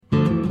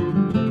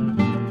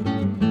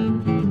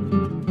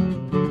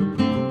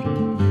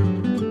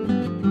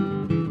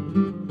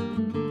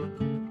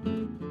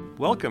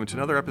Welcome to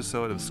another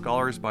episode of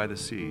Scholars by the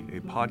Sea, a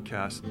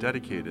podcast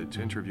dedicated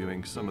to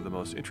interviewing some of the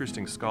most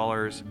interesting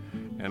scholars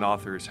and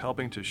authors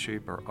helping to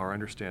shape our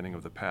understanding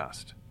of the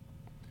past.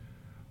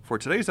 For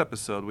today's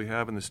episode, we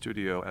have in the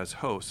studio as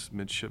hosts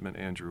Midshipman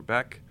Andrew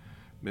Beck,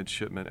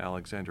 Midshipman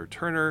Alexander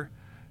Turner,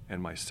 and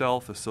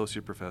myself,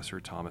 Associate Professor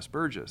Thomas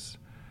Burgess.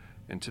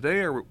 And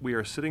today we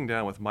are sitting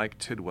down with Mike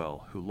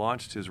Tidwell, who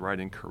launched his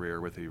writing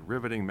career with a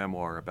riveting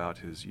memoir about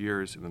his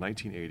years in the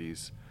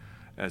 1980s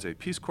as a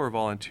Peace Corps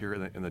volunteer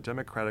in the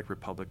Democratic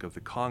Republic of the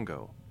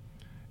Congo,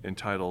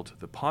 entitled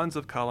The Ponds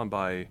of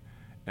Kalambaye,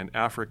 An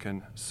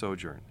African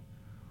Sojourn.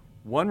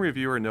 One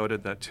reviewer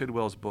noted that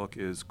Tidwell's book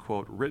is,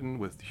 quote, written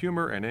with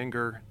humor and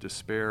anger,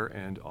 despair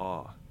and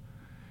awe.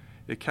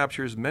 It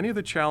captures many of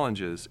the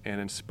challenges and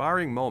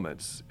inspiring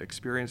moments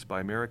experienced by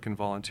American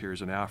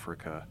volunteers in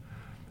Africa,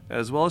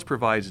 as well as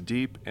provides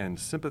deep and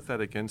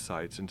sympathetic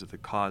insights into the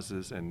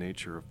causes and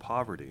nature of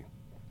poverty.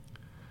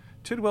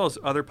 Tidwell's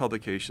other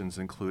publications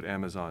include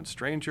Amazon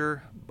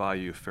Stranger,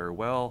 Bayou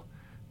Farewell,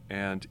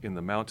 and In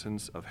the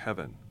Mountains of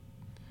Heaven.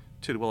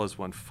 Tidwell has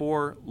won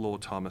 4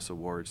 Lowell-Thomas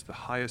Awards, the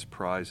highest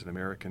prize in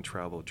American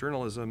travel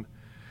journalism,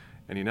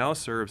 and he now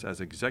serves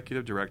as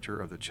Executive Director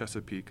of the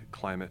Chesapeake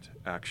Climate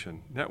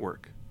Action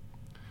Network.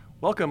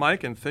 Welcome,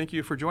 Mike, and thank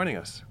you for joining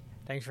us.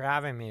 Thanks for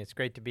having me. It's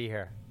great to be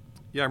here.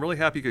 Yeah, I'm really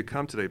happy you could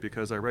come today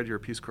because I read your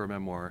Peace Corps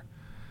memoir,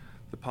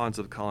 The Ponds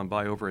of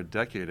Kalambaye, over a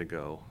decade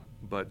ago,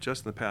 but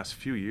just in the past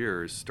few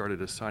years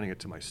started assigning it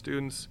to my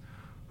students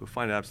who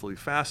find it absolutely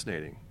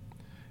fascinating.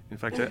 In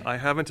fact, I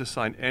haven't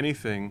assigned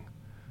anything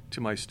to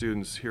my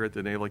students here at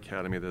the Naval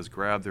Academy that has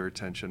grabbed their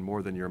attention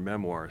more than your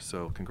memoir,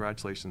 so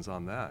congratulations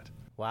on that.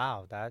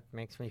 Wow, that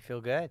makes me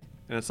feel good.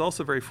 And it's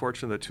also very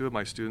fortunate that 2 of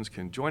my students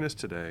can join us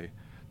today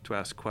to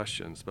ask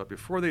questions, but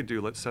before they do,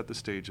 let's set the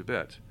stage a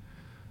bit.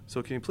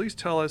 So can you please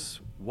tell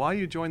us why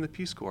you joined the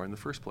Peace Corps in the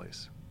first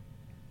place?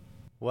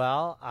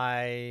 Well,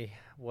 I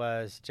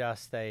was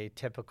just a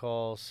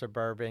typical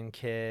suburban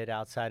kid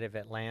outside of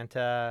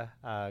Atlanta,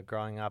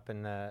 growing up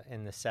in the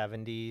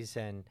 70s,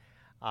 and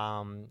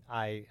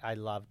I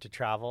loved to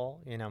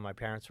travel. You know, my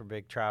parents were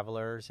big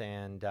travelers,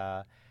 and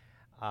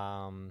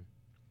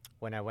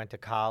when I went to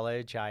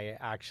college, I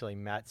actually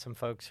met some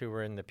folks who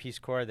were in the Peace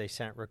Corps. They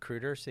sent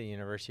recruiters to the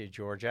University of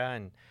Georgia,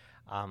 and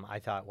I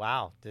thought,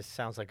 wow, this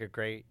sounds like a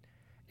great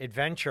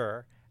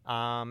adventure.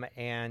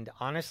 And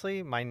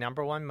honestly, my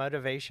number one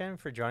motivation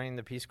for joining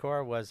the Peace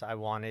Corps was I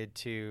wanted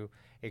to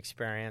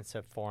experience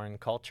a foreign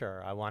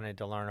culture. I wanted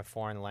to learn a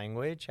foreign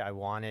language. I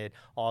wanted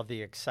all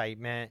the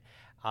excitement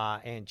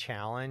and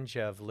challenge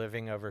of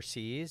living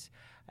overseas.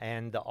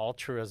 And the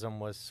altruism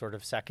was sort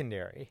of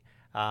secondary.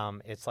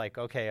 It's like,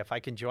 okay, if I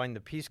can join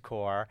the Peace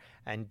Corps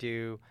and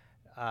do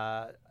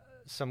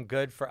some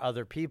good for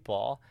other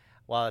people,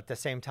 while at the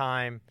same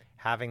time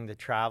having the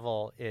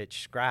travel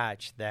itch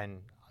scratch,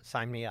 then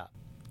sign me up.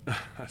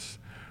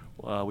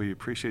 Well, we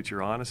appreciate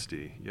your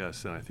honesty,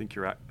 yes, and I think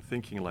you're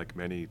thinking like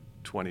many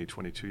 20,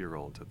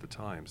 22-year-olds at the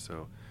time.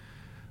 So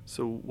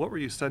what were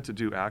you sent to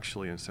do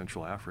actually in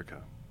Central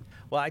Africa?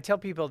 Well, I tell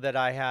people that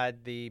I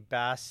had the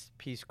best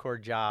Peace Corps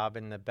job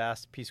and the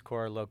best Peace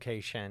Corps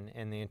location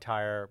in the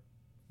entire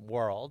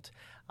world.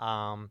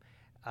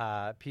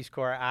 Peace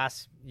Corps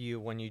asks you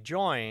when you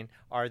join,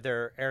 are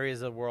there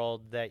areas of the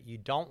world that you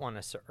don't want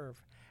to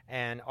serve?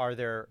 And are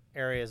there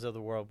areas of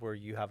the world where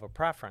you have a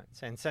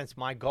preference? And since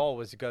my goal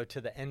was to go to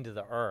the end of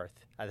the earth,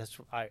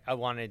 I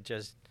wanted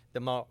just the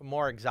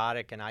more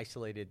exotic and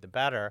isolated, the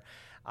better.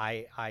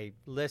 I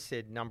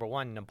listed number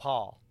 1,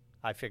 Nepal.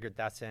 I figured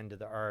that's the end of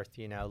the earth,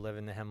 you know, live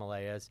in the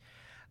Himalayas.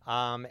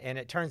 And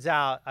it turns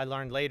out, I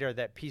learned later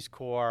that Peace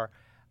Corps,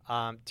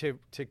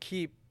 to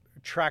keep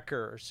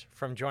trekkers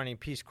from joining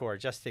Peace Corps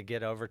just to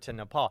get over to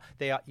Nepal,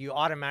 you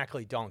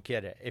automatically don't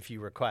get it if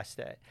you request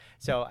it.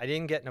 So I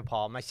didn't get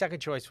Nepal. My second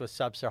choice was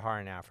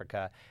Sub-Saharan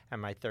Africa,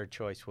 and my third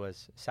choice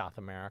was South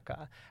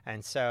America.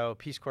 And so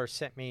Peace Corps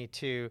sent me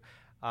to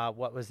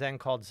what was then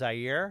called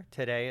Zaire.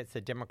 Today it's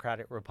the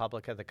Democratic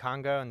Republic of the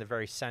Congo in the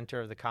very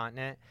center of the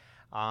continent.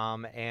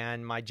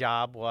 And my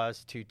job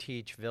was to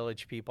teach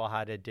village people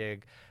how to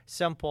dig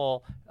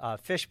simple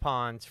fish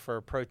ponds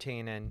for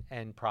protein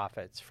and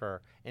profits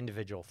for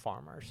individual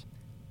farmers.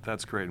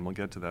 That's great, and we'll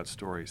get to that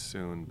story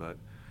soon. But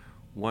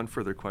one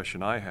further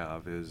question I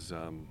have is,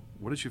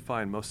 what did you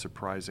find most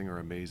surprising or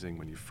amazing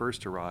when you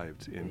first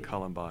arrived in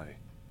Kalambaye?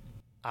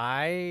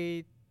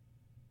 I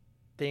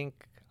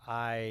think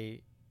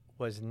I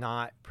was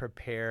not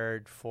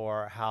prepared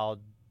for how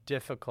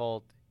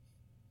difficult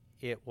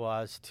it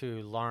was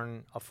to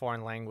learn a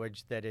foreign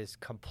language that is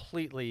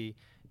completely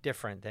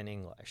different than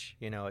English.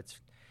 You know, it's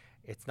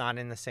not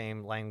in the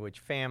same language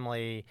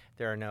family.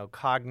 There are no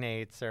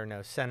cognates. There are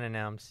no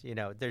synonyms. You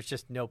know, there's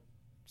just no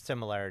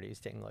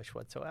similarities to English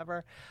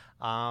whatsoever.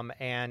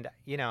 And,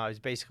 you know, I was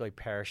basically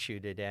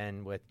parachuted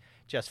in with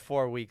just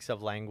 4 weeks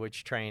of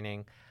language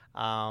training.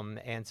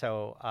 And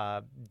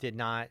so did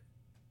not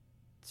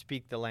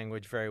speak the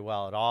language very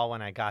well at all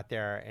when I got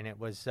there. And it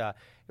was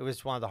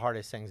one of the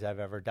hardest things I've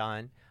ever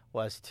done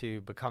was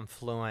to become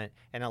fluent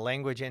in a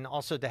language and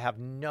also to have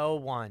no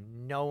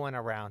one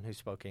around who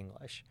spoke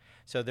English.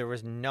 So there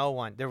was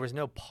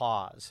no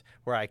pause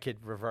where I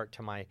could revert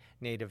to my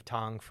native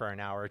tongue for an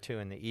hour or two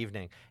in the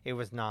evening. It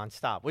was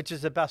nonstop, which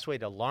is the best way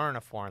to learn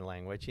a foreign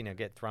language,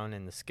 get thrown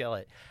in the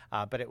skillet.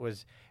 But it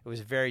was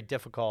very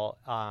difficult.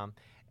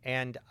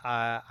 And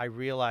I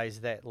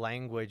realized that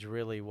language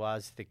really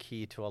was the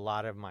key to a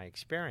lot of my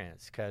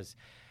experience, because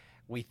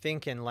we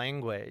think in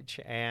language,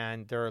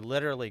 and there are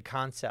literally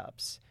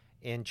concepts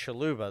in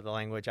Chaluba, the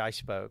language I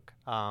spoke,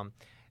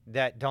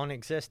 that don't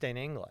exist in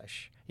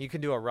English. You can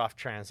do a rough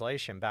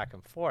translation back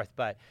and forth,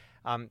 but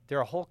there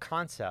are whole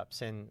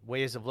concepts and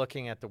ways of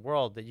looking at the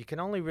world that you can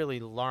only really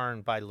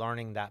learn by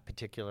learning that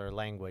particular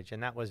language,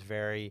 and that was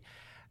very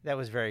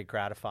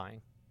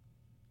gratifying.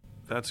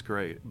 That's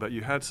great. But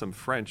you had some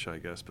French, I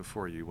guess,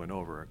 before you went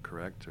over,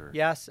 correct? Or?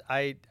 Yes,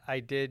 I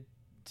did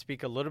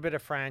speak a little bit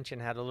of French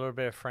and had a little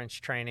bit of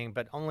French training,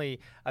 but only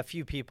a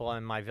few people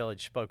in my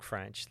village spoke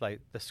French, like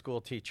the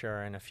school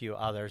teacher and a few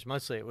others.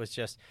 Mostly it was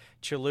just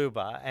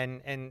Chaluba,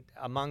 and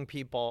among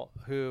people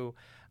who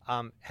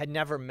had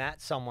never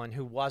met someone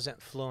who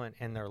wasn't fluent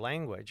in their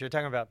language. You're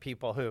talking about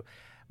people who,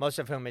 most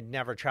of whom had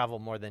never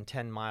traveled more than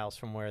 10 miles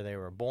from where they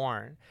were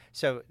born.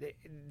 So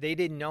they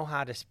didn't know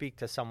how to speak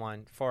to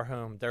someone for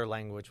whom their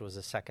language was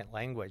a second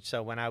language.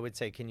 So when I would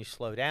say, can you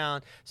slow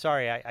down?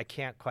 Sorry, I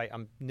can't quite,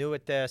 I'm new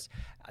at this.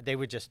 They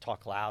would just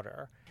talk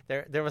louder.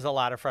 There was a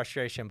lot of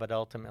frustration, but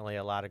ultimately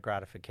a lot of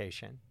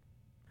gratification.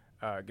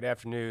 Good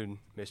afternoon,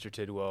 Mr.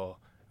 Tidwell.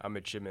 I'm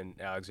Midshipman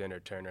Alexander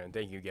Turner, and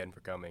thank you again for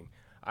coming.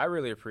 I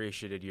really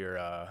appreciated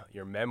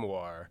your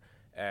memoir,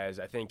 as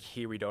I think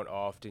here we don't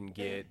often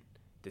get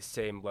the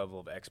same level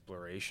of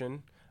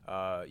exploration.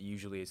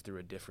 Usually it's through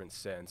a different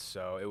sense.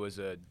 So it was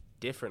a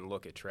different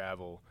look at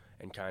travel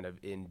and kind of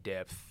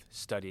in-depth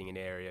studying an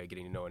area,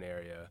 getting to know an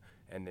area,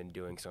 and then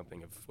doing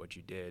something of what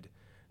you did.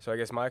 So I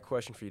guess my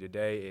question for you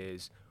today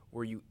is,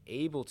 were you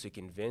able to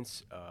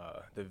convince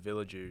the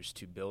villagers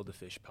to build the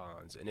fish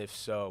ponds? And if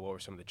so, what were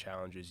some of the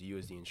challenges you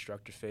as the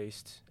instructor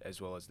faced,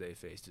 as well as they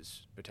faced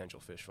as potential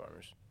fish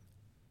farmers?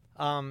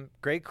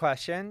 Great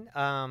question.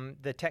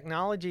 The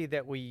technology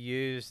that we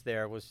used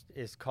there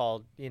is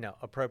called,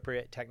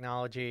 appropriate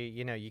technology.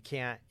 You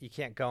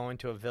can't go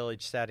into a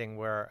village setting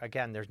where,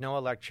 again, there's no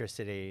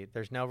electricity,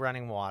 there's no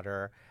running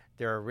water,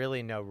 there are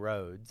really no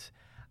roads,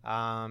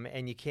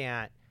 and you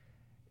can't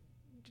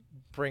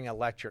bring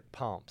electric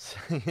pumps,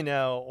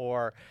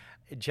 or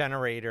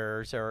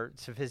generators or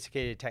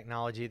sophisticated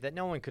technology that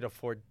no one could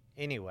afford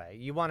anyway.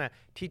 You want to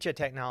teach a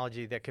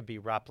technology that could be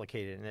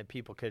replicated and that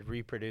people could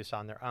reproduce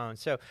on their own.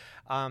 So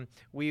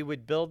we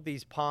would build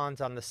these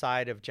ponds on the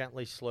side of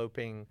gently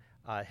sloping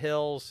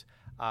hills.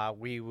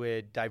 We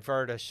would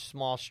divert a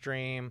small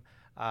stream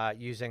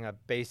using a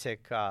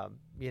basic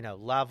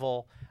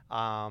level,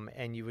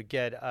 and you would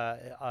get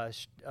a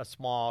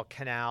small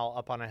canal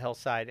up on a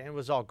hillside, and it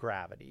was all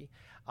gravity.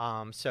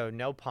 So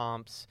no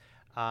pumps,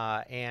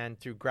 and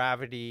through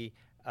gravity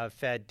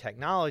fed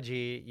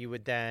technology, you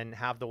would then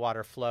have the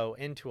water flow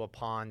into a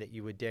pond that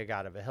you would dig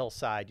out of a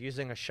hillside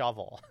using a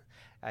shovel.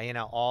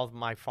 All of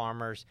my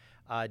farmers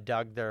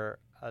dug their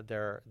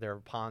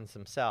ponds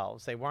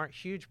themselves. They weren't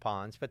huge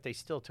ponds, but they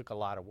still took a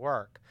lot of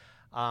work.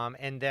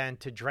 And then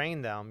to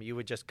drain them, you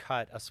would just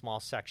cut a small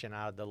section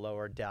out of the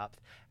lower depth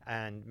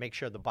and make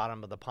sure the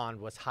bottom of the pond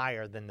was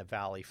higher than the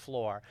valley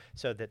floor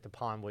so that the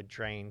pond would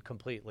drain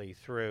completely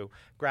through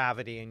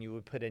gravity, and you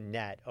would put a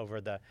net over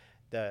the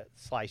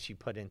slice you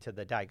put into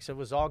the dike. So it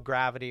was all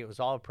gravity. It was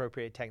all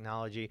appropriate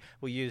technology.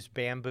 We used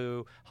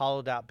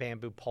hollowed out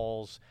bamboo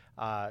poles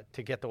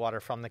to get the water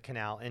from the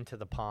canal into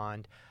the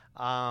pond.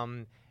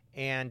 But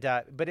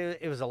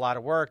it was a lot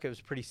of work. It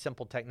was pretty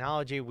simple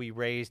technology. We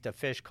raised a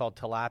fish called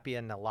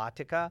tilapia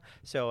nilotica,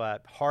 so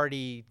a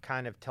hardy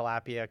kind of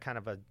tilapia, kind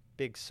of a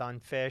big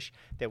sunfish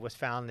that was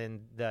found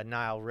in the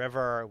Nile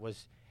River.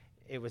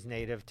 It was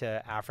native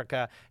to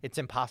Africa. It's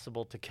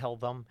impossible to kill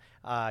them.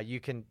 You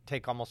can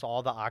take almost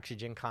all the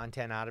oxygen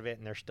content out of it,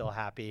 and they're still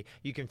happy.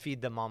 You can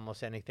feed them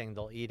almost anything.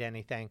 They'll eat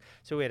anything.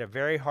 So we had a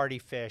very hardy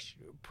fish,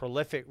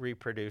 prolific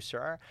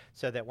reproducer,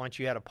 so that once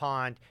you had a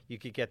pond, you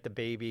could get the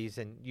babies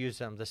and use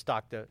them to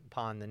stock the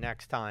pond the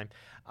next time.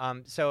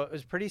 So it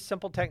was pretty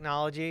simple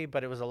technology,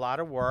 but it was a lot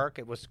of work.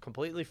 It was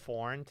completely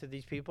foreign to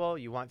these people.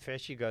 You want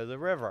fish, you go to the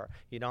river.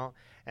 You don't.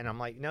 And I'm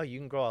like, no, you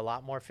can grow a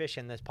lot more fish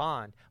in this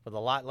pond with a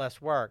lot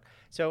less work.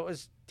 So it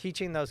was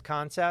teaching those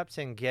concepts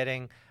and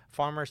getting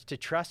farmers to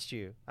trust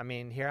you. I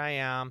mean, here I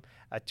am,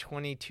 a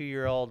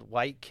 22-year-old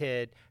white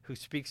kid who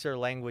speaks their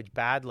language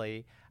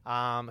badly,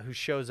 who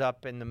shows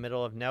up in the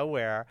middle of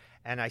nowhere.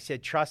 And I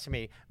said, trust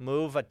me,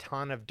 move a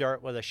ton of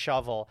dirt with a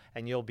shovel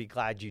and you'll be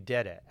glad you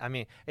did it. I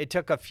mean, it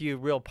took a few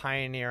real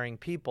pioneering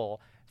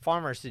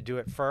farmers to do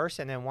it first,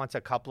 and then once a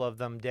couple of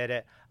them did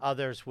it,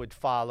 others would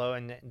follow,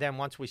 and then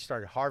once we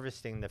started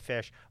harvesting the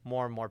fish,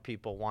 more and more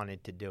people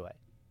wanted to do it.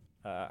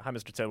 Hi,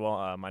 Mr.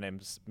 Tidwell. My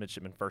name's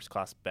Midshipman First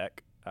Class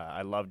Beck.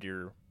 I loved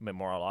your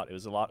memoir a lot. It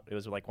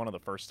was like one of the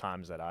first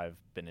times that I've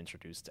been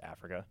introduced to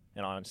Africa,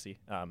 in honesty.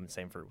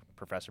 Same for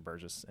Professor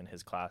Burgess in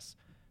his class.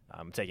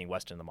 I'm taking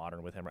Weston the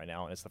Modern with him right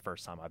now, and it's the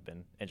first time I've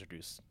been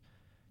introduced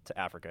to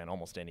Africa in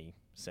almost any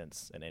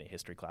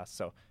history class.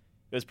 So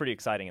it was pretty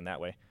exciting in that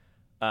way.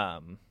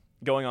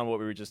 Going on what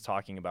we were just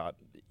talking about,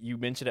 you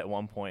mentioned at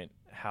one point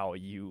how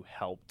you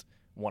helped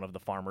one of the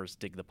farmers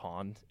dig the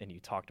pond, and you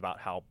talked about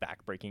how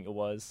backbreaking it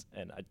was,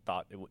 and I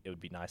thought it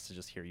would be nice to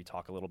just hear you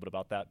talk a little bit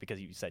about that,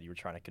 because you said you were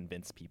trying to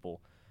convince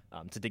people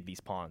to dig these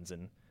ponds,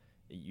 and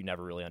you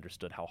never really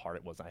understood how hard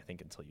it was, I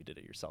think, until you did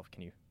it yourself.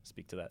 Can you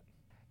speak to that?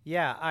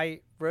 Yeah,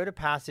 I wrote a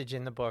passage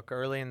in the book,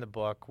 early in the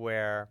book,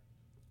 where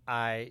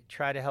I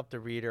try to help the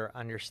reader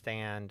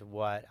understand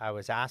what I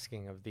was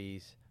asking of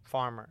these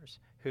farmers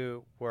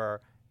who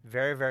were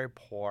very, very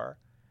poor,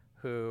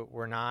 who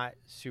were not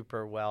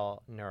super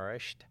well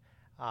nourished,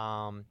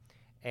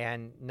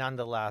 and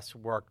nonetheless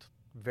worked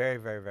very,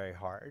 very, very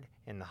hard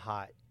in the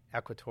hot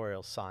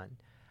equatorial sun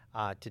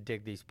to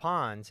dig these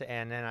ponds.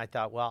 And then I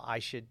thought, well, I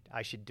should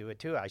do it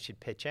too. I should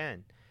pitch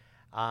in.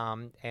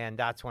 And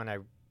that's when I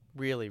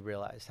really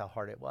realized how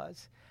hard it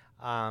was.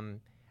 I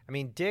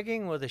mean,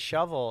 digging with a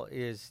shovel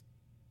is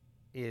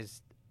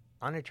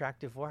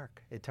unattractive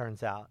work, it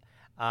turns out.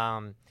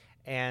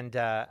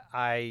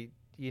 I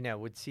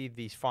would see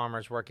these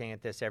farmers working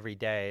at this every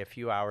day, a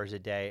few hours a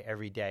day,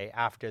 every day,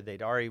 after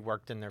they'd already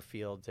worked in their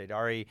fields, they'd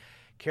already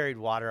carried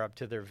water up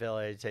to their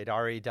village, they'd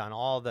already done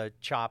all the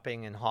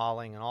chopping and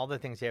hauling and all the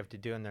things they have to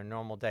do in their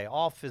normal day,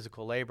 all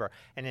physical labor.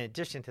 And in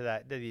addition to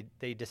that,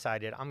 they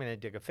decided, I'm going to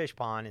dig a fish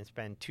pond and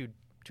spend two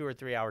or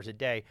 3 hours a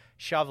day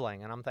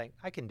shoveling. And I'm thinking,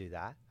 I can do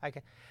that.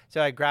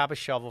 So I grab a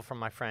shovel from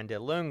my friend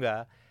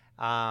Ilunga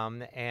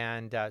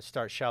and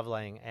start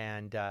shoveling.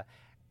 And,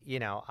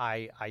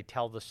 I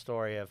tell the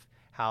story of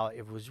how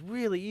it was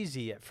really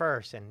easy at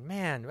first. And,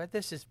 man,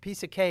 this is a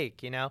piece of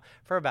cake,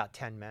 for about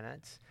 10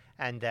 minutes.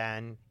 And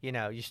then,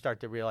 you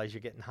start to realize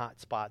you're getting hot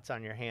spots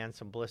on your hands.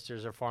 Some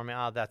blisters are forming.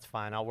 Oh, that's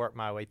fine. I'll work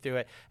my way through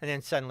it. And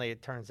then suddenly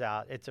it turns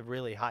out it's a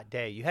really hot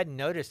day. You hadn't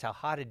noticed how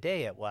hot a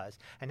day it was.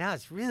 And now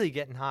it's really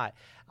getting hot.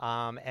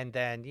 And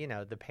then,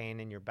 the pain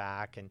in your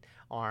back and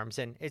arms.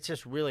 And it's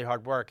just really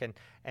hard work.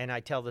 And I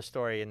tell the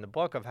story in the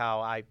book of how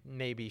I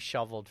maybe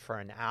shoveled for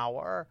an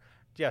hour,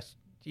 just,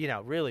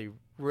 really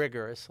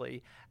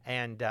rigorously,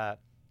 and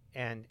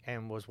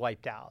was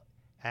wiped out.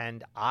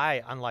 And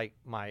I, unlike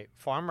my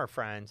farmer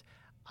friends,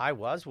 I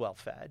was well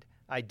fed.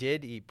 I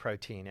did eat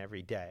protein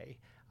every day.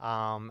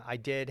 I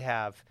did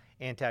have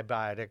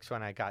antibiotics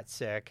when I got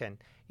sick, and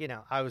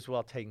I was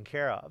well taken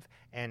care of.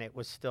 And it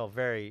was still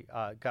very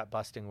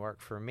gut-busting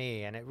work for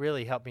me. And it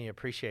really helped me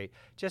appreciate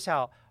just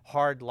how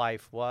hard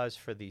life was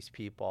for these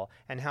people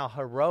and how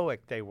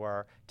heroic they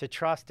were to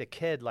trust a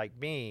kid like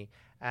me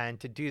and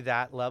to do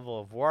that level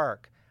of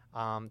work.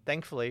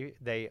 Thankfully,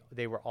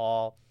 they were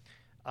all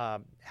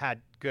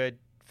had good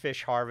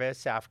fish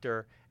harvests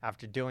after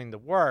doing the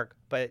work,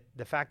 but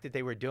the fact that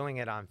they were doing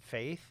it on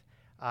faith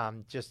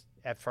just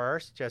at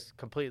first just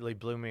completely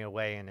blew me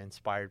away and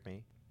inspired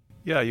me.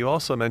 Yeah, you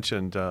also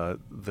mentioned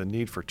the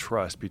need for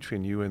trust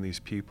between you and these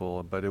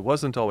people, but it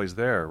wasn't always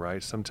there,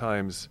 right?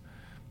 Sometimes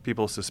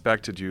people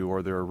suspected you,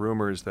 or there were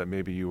rumors that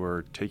maybe you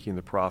were taking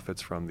the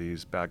profits from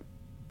these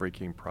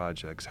back-breaking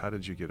projects. How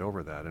did you get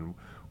over that, and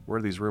where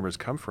did these rumors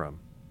come from?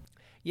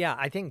 Yeah,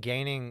 I think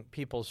gaining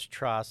people's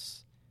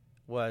trust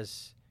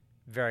was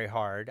very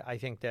hard. I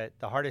think that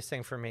the hardest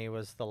thing for me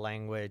was the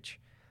language.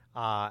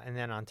 And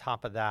then on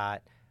top of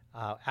that,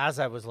 as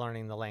I was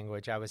learning the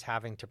language, I was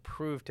having to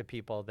prove to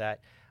people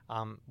that,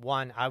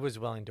 one, I was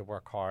willing to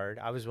work hard.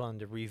 I was willing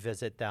to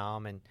revisit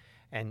them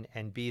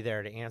and be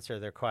there to answer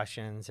their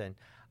questions and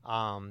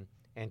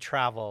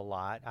travel a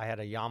lot. I had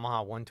a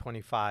Yamaha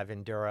 125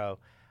 Enduro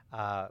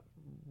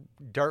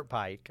dirt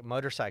bike,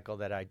 motorcycle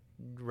that I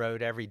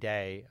rode every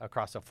day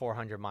across a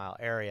 400-mile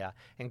area,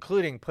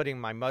 including putting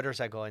my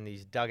motorcycle in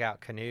these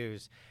dugout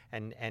canoes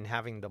and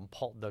having them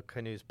the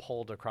canoes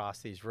pulled across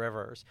these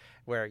rivers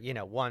where,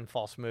 one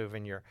false move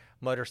and your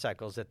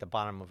motorcycle's at the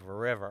bottom of a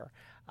river.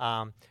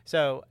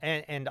 Also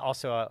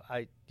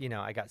I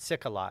got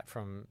sick a lot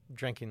from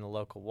drinking the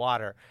local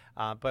water.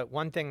 But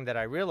one thing that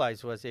I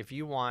realized was if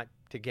you want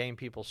to gain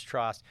people's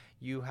trust,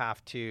 you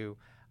have to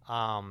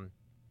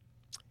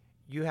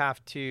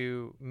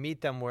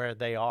meet them where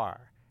they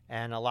are.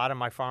 And a lot of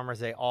my farmers,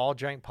 they all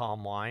drank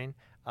palm wine,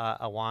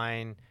 a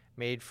wine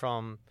made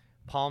from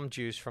palm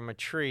juice from a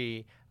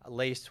tree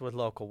laced with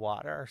local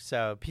water.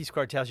 So Peace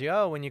Corps tells you,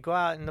 when you go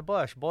out in the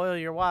bush, boil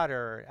your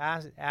water,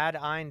 add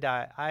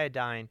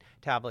iodine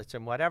tablets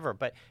and whatever.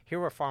 But here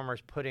were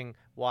farmers putting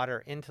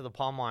water into the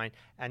palm wine,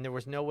 and there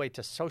was no way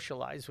to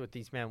socialize with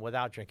these men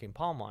without drinking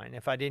palm wine.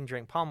 If I didn't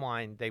drink palm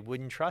wine, they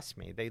wouldn't trust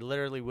me. They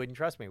literally wouldn't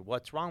trust me.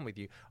 What's wrong with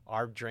you?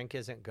 Our drink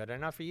isn't good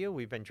enough for you.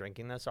 We've been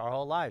drinking this our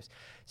whole lives.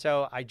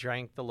 So I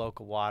drank the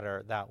local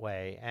water that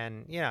way,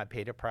 and I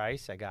paid a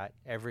price. I got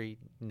every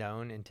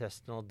known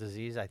intestinal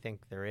disease I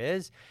think there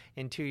is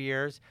in 2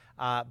 years.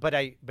 But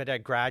I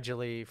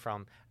gradually,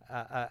 from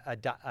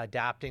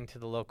adapting to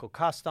the local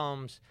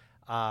customs,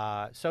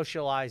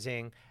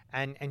 socializing,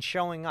 and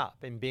showing up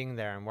and being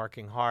there and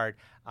working hard,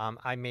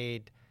 I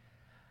made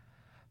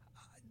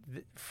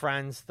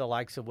friends the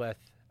likes of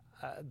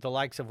the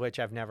likes of which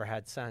I've never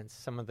had since.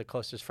 Some of the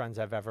closest friends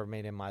I've ever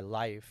made in my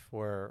life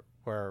were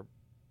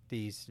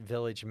these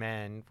village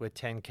men with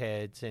 10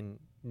 kids and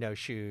no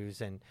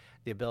shoes and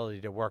the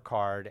ability to work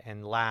hard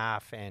and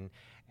laugh and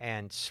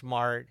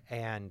smart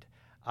and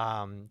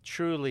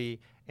truly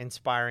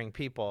inspiring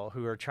people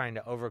who are trying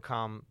to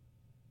overcome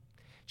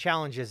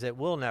challenges that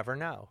we'll never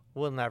know,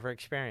 we'll never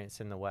experience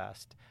in the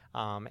West.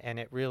 And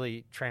it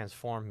really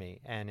transformed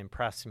me and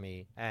impressed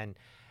me and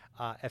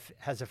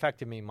has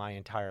affected me my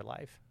entire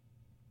life.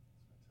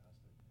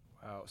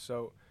 Wow.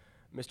 So,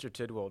 Mr.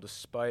 Tidwell,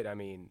 despite,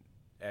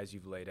 as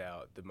you've laid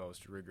out, the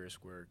most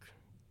rigorous work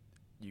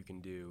you can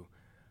do,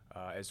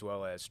 as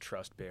well as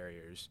trust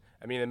barriers.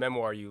 In the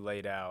memoir, you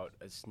laid out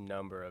a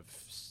number of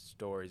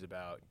stories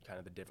about kind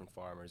of the different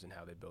farmers and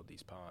how they build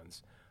these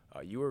ponds.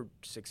 You were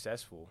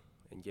successful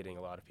in getting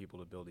a lot of people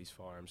to build these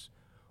farms.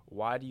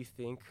 Why do you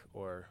think,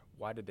 or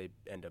why did they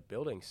end up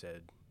building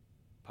said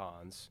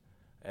ponds?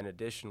 And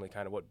additionally,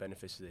 kind of what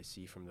benefits do they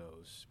see from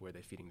those? Were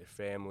they feeding their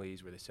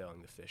families? Were they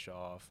selling the fish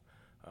off?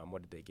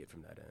 What did they get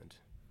from that end?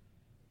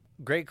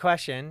 Great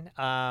question.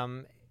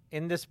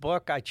 In this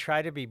book, I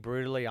try to be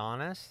brutally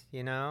honest.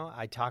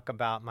 I talk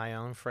about my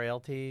own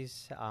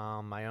frailties,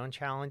 my own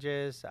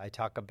challenges. I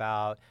talk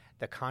about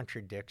the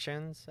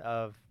contradictions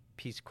of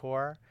Peace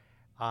Corps,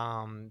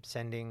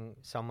 sending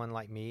someone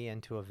like me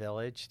into a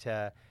village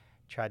to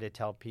try to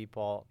tell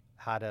people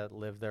how to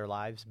live their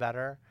lives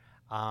better.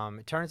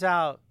 It turns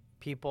out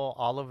people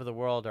all over the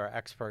world are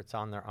experts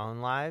on their own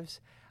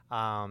lives.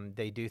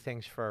 They do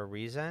things for a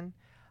reason,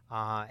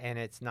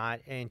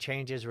 and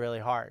change is really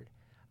hard.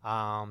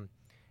 One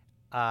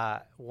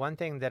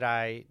thing that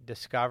I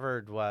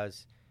discovered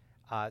was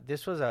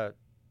this was a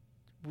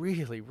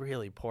really,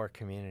 really poor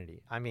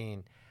community.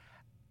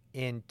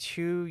 In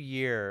 2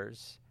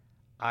 years,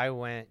 I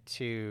went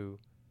to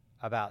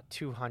about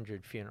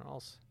 200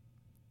 funerals.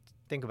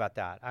 Think about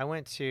that. I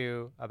went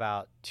to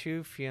about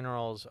 2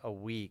 funerals a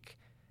week,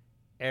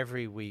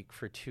 every week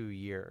for 2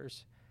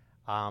 years,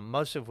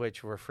 most of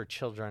which were for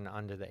children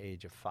under the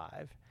age of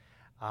 5.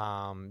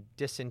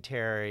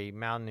 Dysentery,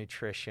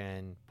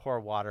 malnutrition,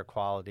 poor water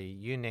quality,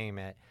 you name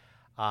it,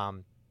 a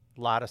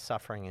lot of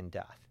suffering and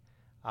death.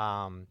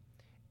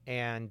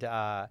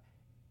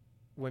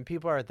 When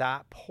people are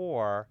that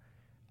poor,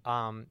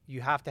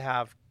 you have to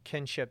have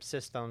kinship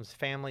systems.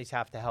 Families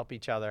have to help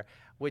each other,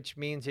 which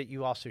means that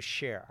you also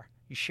share.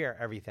 You share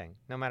everything.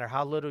 No matter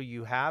how little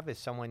you have, if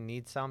someone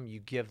needs some, you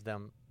give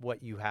them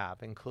what you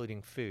have,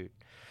 including food.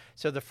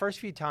 So the first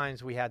few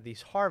times we had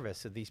these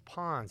harvests of these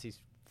ponds,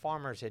 these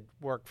farmers had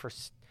worked for,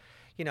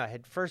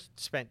 had first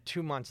spent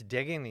 2 months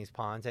digging these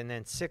ponds and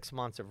then 6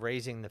 months of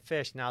raising the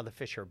fish. Now the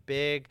fish are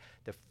big,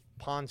 the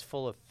pond's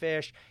full of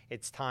fish.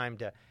 It's time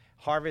to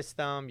harvest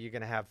them. You're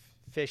going to have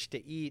fish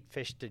to eat,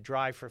 fish to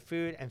dry for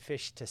food, and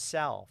fish to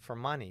sell for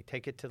money.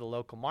 Take it to the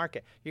local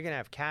market. You're going to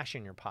have cash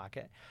in your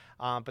pocket.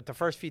 But the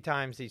first few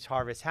times these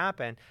harvests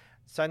happen,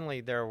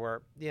 suddenly there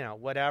were,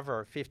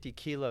 50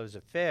 kilos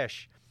of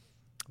fish,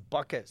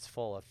 buckets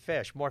full of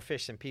fish, more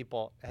fish than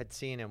people had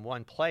seen in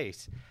one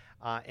place.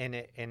 And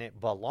it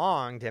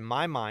belonged, in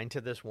my mind,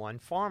 to this one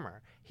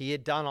farmer. He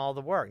had done all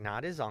the work,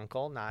 not his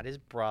uncle, not his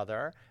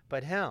brother,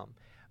 but him.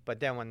 But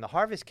then when the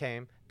harvest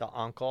came, the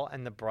uncle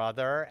and the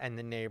brother and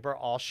the neighbor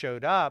all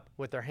showed up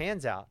with their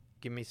hands out.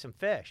 Give me some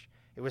fish.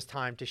 It was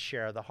time to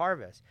share the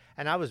harvest.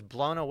 And I was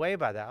blown away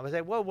by that. I was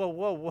like, whoa, whoa,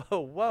 whoa, whoa,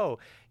 whoa.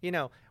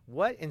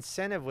 What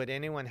incentive would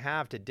anyone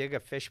have to dig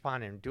a fish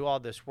pond and do all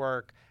this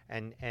work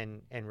and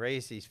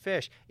raise these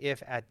fish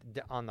if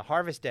on the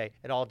harvest day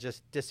it all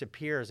just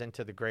disappears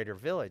into the greater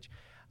village?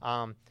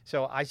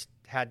 So I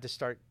had to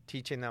start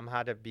teaching them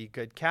how to be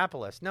good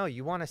capitalists. No,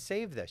 you want to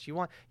save this. You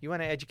want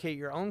to educate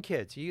your own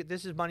kids.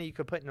 This is money you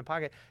could put in a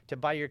pocket to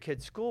buy your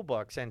kids school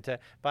books and to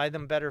buy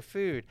them better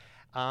food.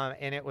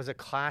 And it was a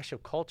clash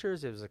of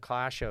cultures. It was a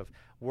clash of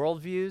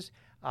worldviews.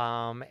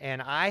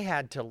 And I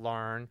had to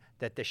learn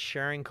that the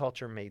sharing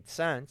culture made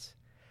sense.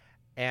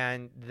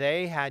 And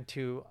they had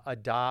to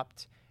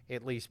adopt,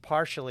 at least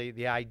partially,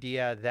 the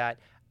idea that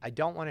I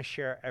don't want to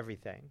share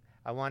everything.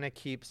 I want to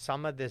keep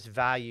some of this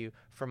value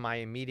for my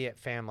immediate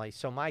family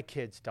so my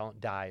kids don't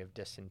die of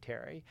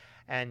dysentery.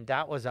 And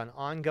that was an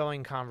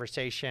ongoing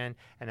conversation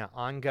and an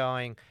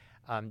ongoing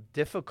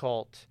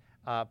difficult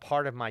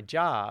part of my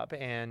job.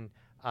 And,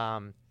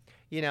 and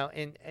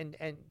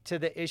to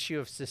the issue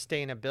of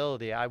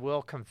sustainability, I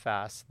will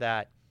confess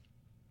that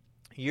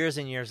years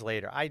and years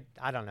later, I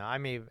don't know, I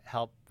may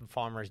help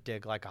farmers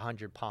dig like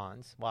 100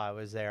 ponds while I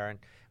was there, and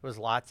it was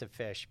lots of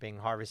fish being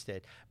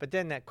harvested. But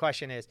then that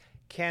question is,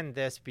 can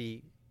this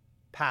be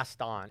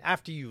passed on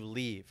after you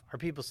leave? Are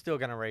people still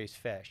going to raise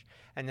fish?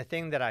 And the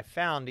thing that I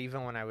found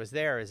even when I was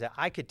there is that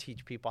I could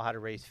teach people how to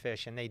raise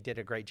fish, and they did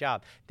a great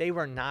job. They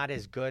were not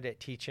as good at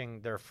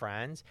teaching their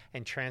friends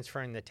and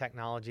transferring the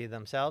technology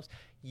themselves.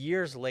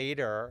 Years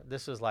later,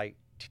 this was like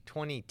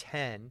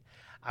 2010,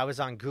 I was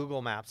on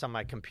Google Maps on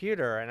my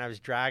computer, and I was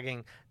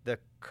dragging the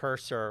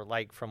cursor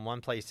like from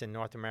one place in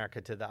North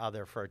America to the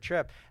other for a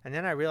trip. And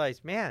then I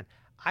realized, man,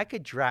 I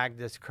could drag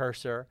this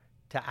cursor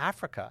to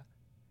Africa.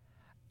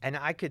 And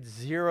I could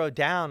zero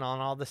down on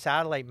all the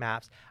satellite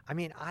maps. I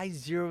mean, I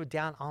zeroed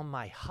down on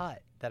my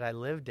hut that I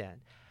lived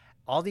in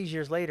all these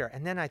years later.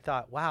 And then I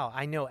thought, wow,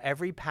 I know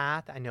every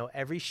path. I know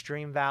every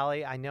stream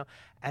valley. And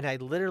I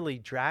literally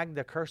dragged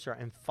the cursor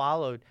and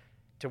followed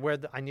to where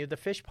I knew the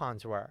fish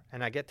ponds were.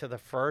 And I get to the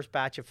first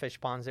batch of fish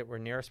ponds that were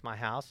nearest my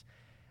house.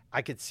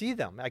 I could see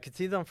them. I could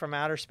see them from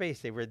outer space.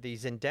 They were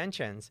these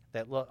indentions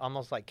that look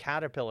almost like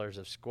caterpillars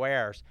of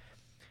squares.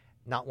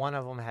 Not one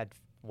of them had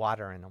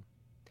water in them.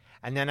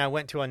 And then I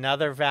went to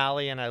another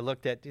valley and I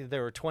looked at,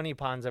 there were 20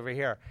 ponds over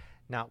here.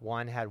 Not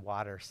one had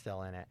water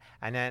still in it.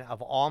 And then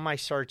of all my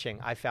searching,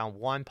 I found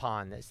one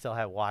pond that still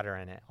had water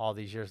in it all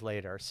these years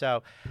later.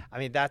 So, I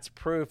mean, that's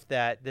proof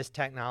that this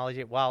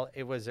technology, while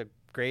it was a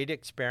great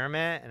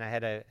experiment and I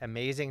had an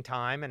amazing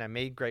time and I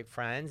made great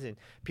friends and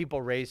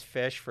people raised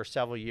fish for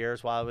several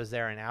years while I was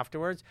there and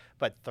afterwards,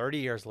 but 30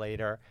 years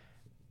later,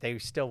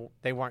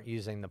 they weren't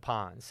using the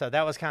pond. So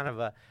that was kind of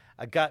a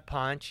gut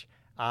punch.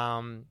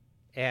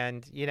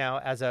 And, you know,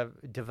 as a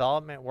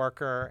development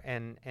worker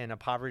in a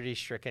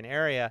poverty-stricken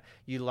area,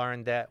 you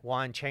learn that,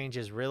 one, change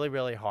is really,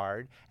 really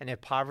hard. And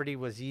if poverty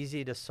was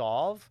easy to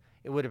solve,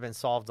 it would have been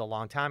solved a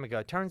long time ago.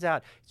 It turns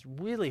out it's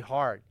really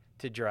hard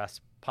to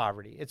address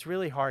poverty. It's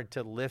really hard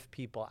to lift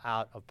people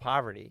out of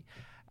poverty,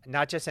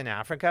 not just in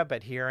Africa,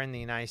 but here in the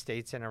United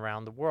States and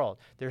around the world.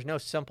 There's no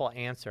simple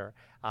answer.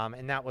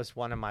 And that was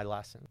one of my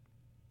lessons.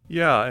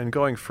 Yeah, and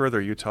going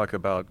further, you talk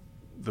about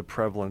the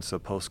prevalence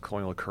of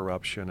post-colonial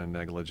corruption and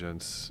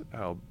negligence,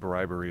 how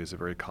bribery is a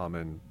very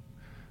common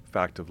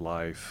fact of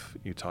life.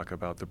 You talk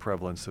about the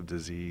prevalence of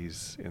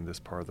disease in this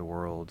part of the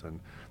world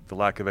and the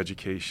lack of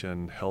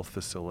education, health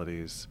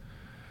facilities.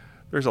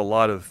 There's a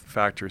lot of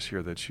factors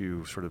here that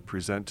you sort of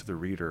present to the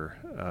reader.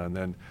 And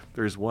then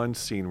there's one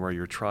scene where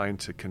you're trying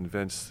to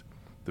convince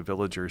the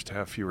villagers to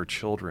have fewer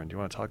children. Do you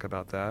want to talk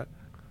about that?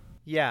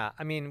 Yeah,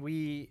 I mean,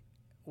 we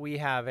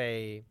have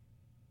a,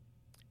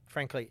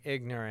 frankly,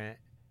 ignorant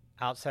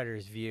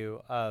outsider's view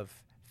of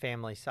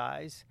family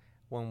size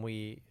when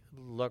we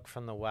look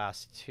from the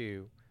West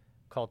to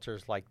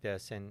cultures like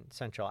this in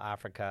Central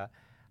Africa.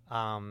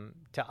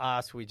 To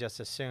us, we just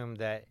assume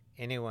that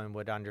anyone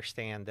would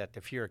understand that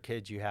the fewer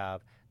kids you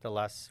have, the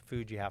less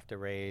food you have to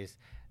raise,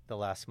 the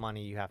less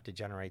money you have to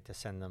generate to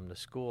send them to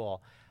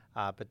school.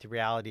 But the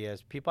reality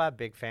is people have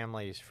big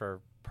families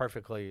for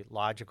perfectly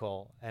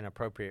logical and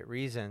appropriate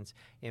reasons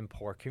in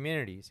poor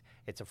communities.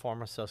 It's a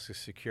form of Social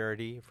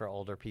Security for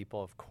older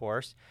people, of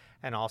course,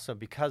 and also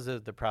because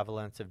of the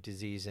prevalence of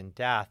disease and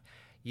death,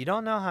 you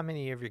don't know how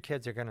many of your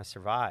kids are going to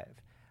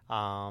survive.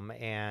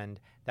 And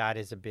that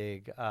is a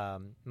big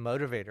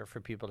motivator for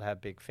people to have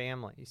big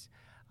families.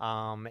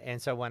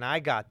 And so when I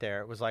got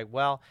there, it was like,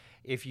 well,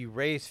 if you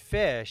raise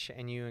fish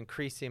and you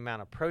increase the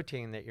amount of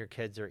protein that your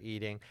kids are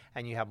eating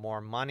and you have more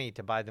money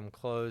to buy them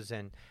clothes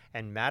and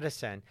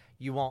medicine,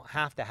 you won't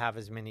have to have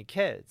as many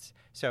kids.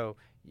 So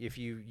if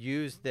you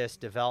use this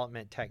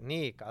development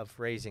technique of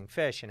raising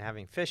fish and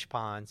having fish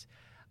ponds,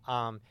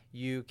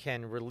 you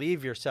can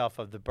relieve yourself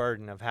of the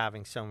burden of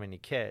having so many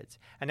kids.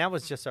 And that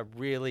was just a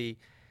really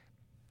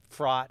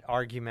fraught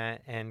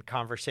argument and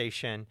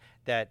conversation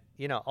that,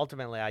 you know,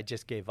 ultimately I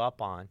just gave up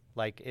on.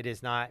 Like, it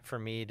is not for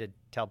me to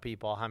tell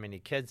people how many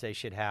kids they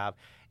should have.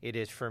 It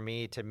is for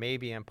me to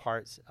maybe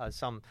impart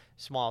some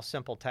small,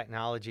 simple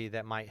technology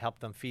that might help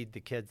them feed the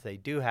kids they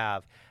do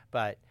have.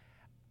 But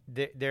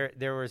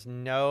there was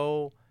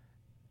no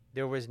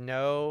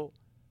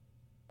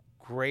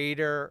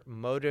greater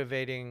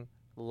motivating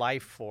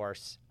life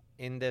force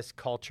in this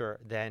culture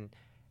than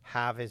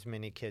have as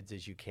many kids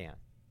as you can.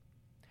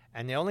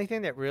 And the only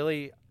thing that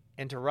really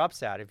interrupts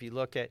that, if you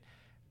look at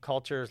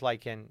cultures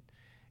like in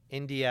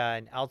India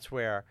and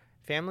elsewhere,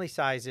 family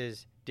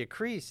sizes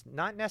decrease,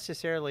 not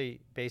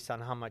necessarily based on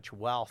how much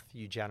wealth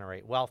you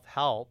generate. Wealth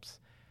helps,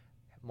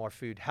 more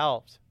food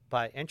helps,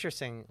 but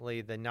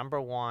interestingly, the number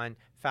one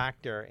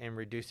factor in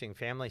reducing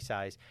family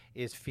size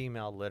is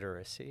female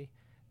literacy.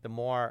 The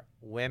more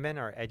women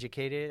are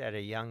educated at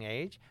a young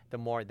age, the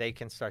more they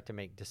can start to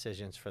make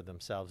decisions for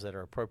themselves that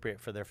are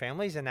appropriate for their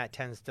families, and that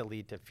tends to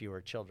lead to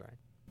fewer children.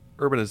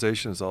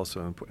 Urbanization is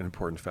also an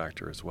important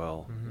factor as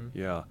well. Mm-hmm.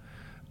 Yeah.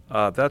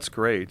 That's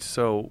great.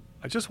 So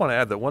I just want to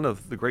add that one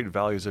of the great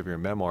values of your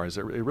memoir is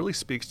that it really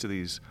speaks to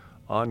these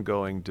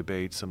ongoing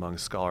debates among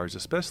scholars,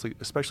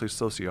 especially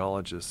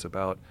sociologists,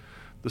 about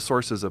the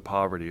sources of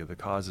poverty, the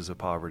causes of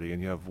poverty.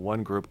 And you have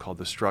one group called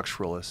the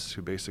structuralists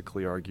who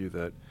basically argue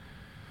that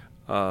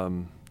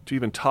to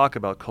even talk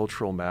about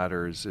cultural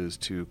matters is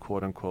to,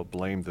 quote unquote,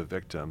 blame the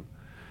victim.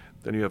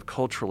 Then you have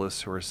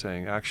culturalists who are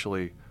saying,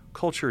 actually,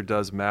 culture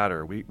does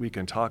matter. We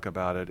can talk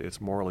about it. It's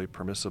morally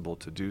permissible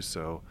to do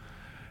so.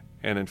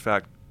 And in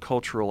fact,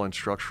 cultural and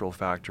structural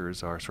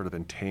factors are sort of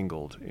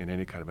entangled in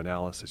any kind of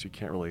analysis. You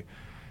can't really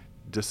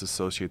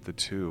disassociate the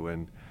two.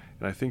 And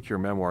I think your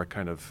memoir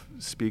kind of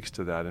speaks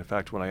to that. In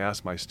fact, when I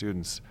ask my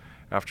students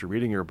after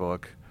reading your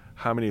book,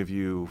 how many of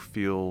you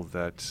feel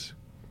that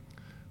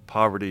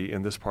poverty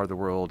in this part of the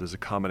world is a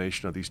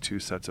combination of these two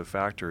sets of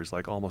factors,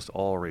 like almost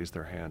all raise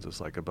their hands.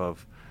 It's like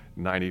above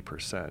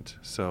 90%.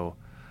 So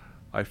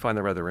I find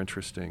that rather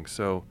interesting.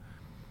 So,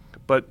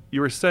 but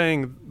you were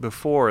saying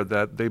before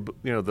that they,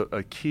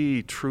 a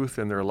key truth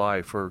in their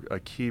life or a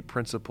key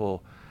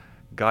principle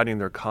guiding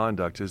their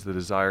conduct is the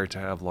desire to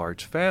have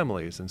large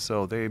families. And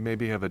so they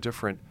maybe have a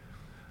different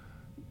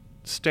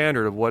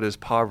standard of what is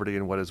poverty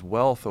and what is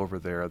wealth over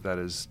there that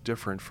is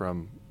different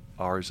from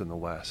ours in the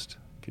West.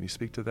 Can you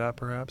speak to that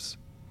perhaps?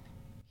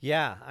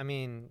 Yeah, I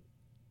mean,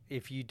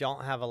 if you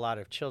don't have a lot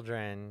of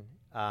children,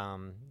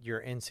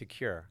 you're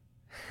insecure.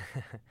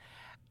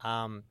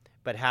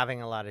 But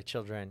having a lot of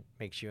children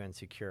makes you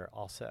insecure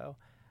also.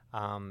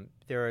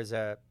 There is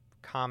a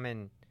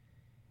common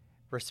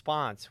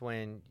response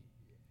when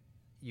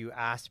you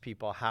ask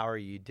people, how are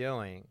you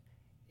doing?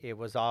 It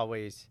was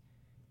always,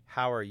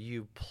 how are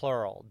you,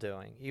 plural,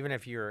 doing? Even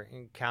if you're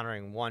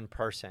encountering one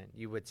person,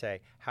 you would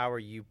say, how are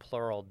you,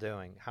 plural,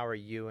 doing? How are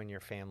you and your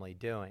family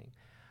doing?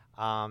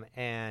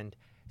 And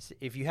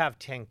if you have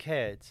 10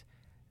 kids,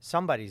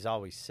 somebody's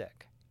always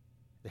sick.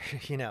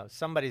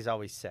 Somebody's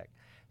always sick.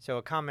 So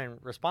a common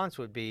response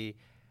would be,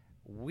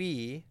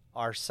 we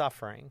are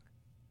suffering.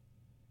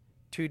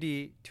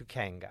 Tudi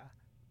tukanga.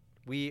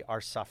 We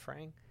are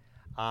suffering.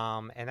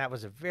 And that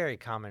was a very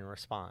common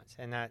response.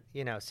 And that,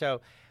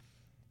 so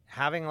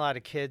having a lot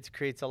of kids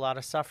creates a lot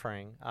of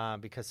suffering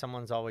because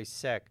someone's always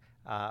sick.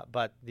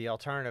 But the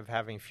alternative,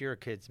 having fewer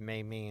kids,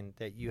 may mean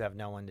that you have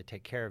no one to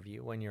take care of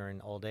you when you're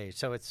in old age.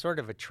 So it's sort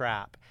of a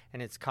trap,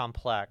 and it's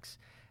complex.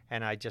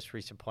 And I just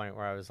reached a point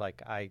where I was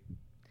like, I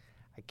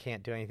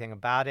can't do anything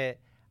about it.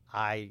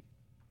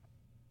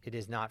 It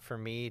is not for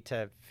me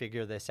to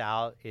figure this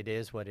out. It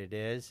is what it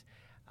is.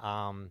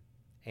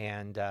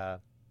 And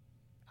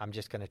I'm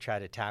just going to try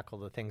to tackle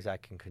the things I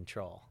can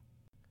control.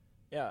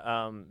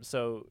 Yeah.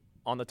 So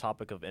on the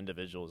topic of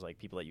individuals, like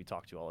people that you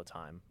talk to all the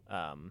time,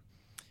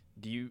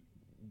 do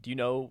you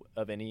know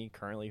of any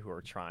currently who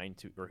are trying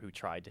to, or who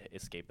tried to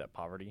escape that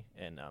poverty?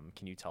 And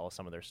can you tell us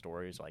some of their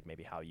stories, like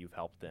maybe how you've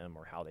helped them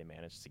or how they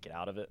managed to get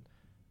out of it?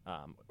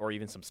 Or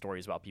even some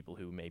stories about people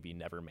who maybe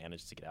never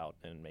managed to get out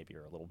and maybe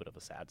are a little bit of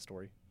a sad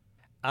story?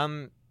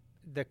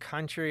 The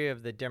country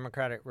of the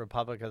Democratic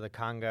Republic of the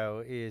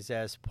Congo is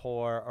as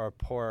poor or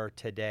poorer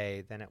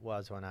today than it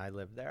was when I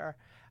lived there.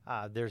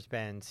 There's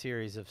been a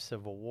series of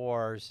civil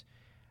wars.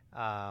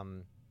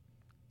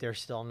 There's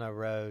still no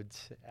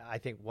roads. I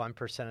think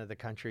 1% of the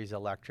country is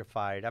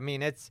electrified. I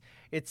mean,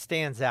 it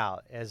stands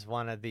out as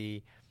one of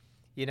the,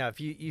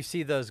 if you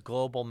see those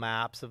global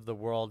maps of the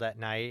world at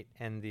night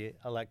and the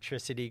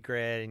electricity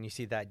grid, and you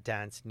see that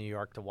dense New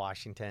York to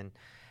Washington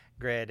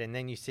grid, and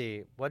then you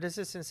see, what is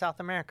this in South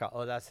America?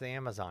 Oh, that's the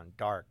Amazon,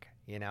 dark,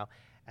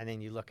 and then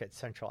you look at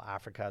Central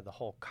Africa, the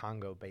whole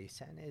Congo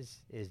basin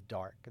is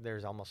dark.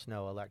 There's almost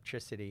no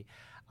electricity.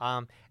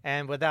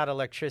 And without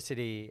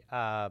electricity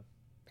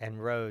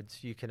and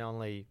roads, you can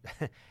only,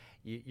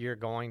 you're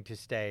going to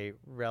stay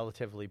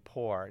relatively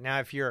poor. Now,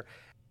 if you're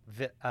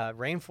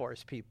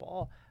rainforest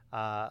people,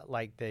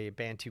 like the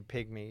Bantu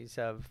Pygmies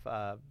of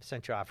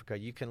Central Africa,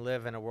 you can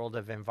live in a world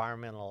of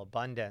environmental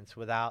abundance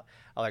without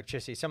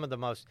electricity. Some of the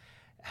most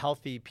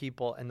healthy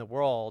people in the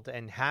world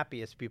and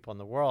happiest people in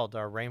the world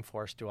are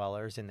rainforest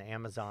dwellers in the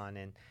Amazon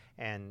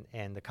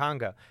and the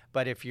Congo.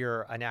 But if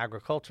you're an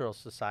agricultural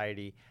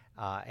society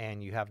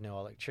and you have no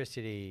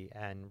electricity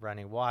and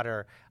running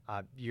water,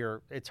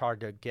 it's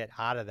hard to get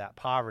out of that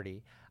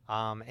poverty.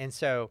 And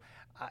so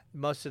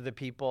most of the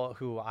people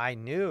who I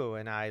knew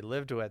and I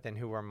lived with and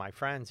who were my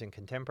friends and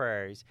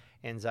contemporaries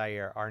in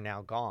Zaire are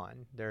now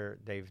gone.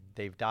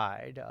 They've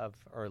died of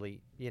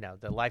early,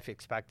 the life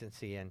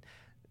expectancy in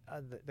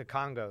the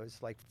Congo is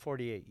like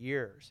 48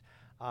 years.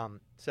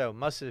 So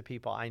most of the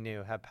people I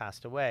knew have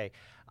passed away.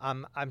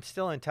 I'm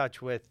still in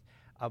touch with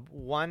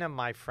one of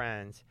my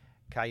friends,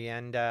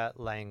 Kayenda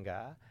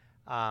Langa,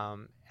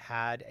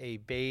 had a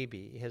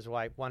baby. His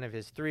wife, one of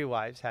his 3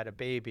 wives, had a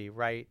baby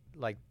right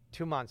like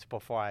 2 months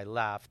before I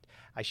left.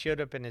 I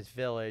showed up in his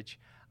village.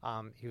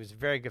 He was a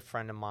very good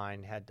friend of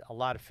mine, had a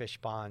lot of fish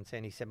ponds,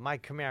 and he said,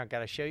 Mike, come here, I've got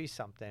to show you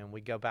something. And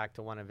we go back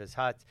to one of his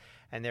huts,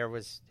 and there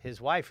was his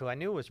wife, who I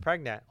knew was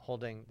pregnant,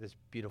 holding this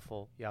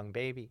beautiful young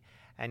baby.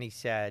 And he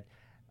said,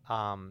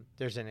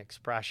 there's an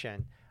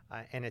expression,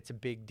 and it's a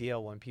big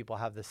deal when people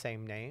have the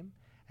same name.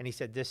 And he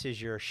said, this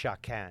is your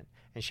shaken.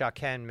 And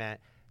shaken meant,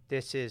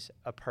 this is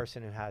a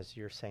person who has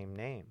your same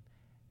name.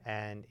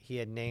 And he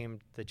had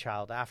named the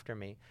child after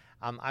me.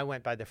 I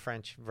went by the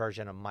French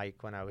version of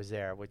Mike when I was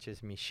there, which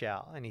is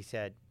Michel. And he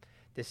said,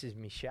 this is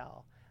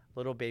Michel,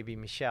 little baby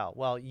Michel.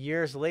 Well,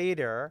 years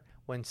later,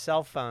 when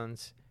cell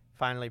phones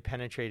finally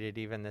penetrated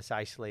even this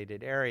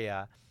isolated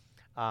area,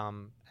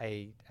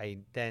 a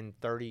then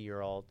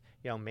 30-year-old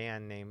young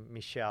man named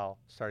Michel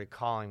started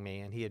calling me,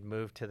 and he had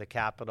moved to the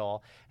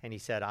capital, and he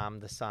said, I'm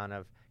the son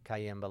of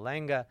Kayemba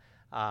Lenga.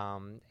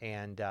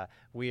 And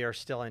we are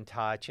still in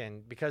touch.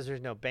 And because there's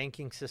no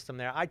banking system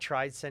there, I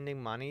tried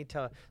sending money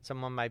to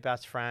some of my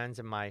best friends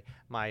and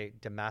my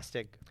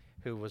domestic,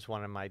 who was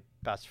one of my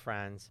best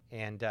friends.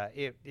 And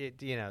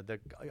the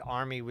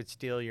Army would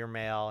steal your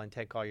mail and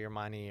take all your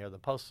money, or the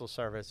Postal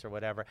Service or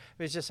whatever.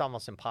 It was just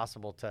almost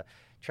impossible to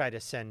try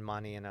to send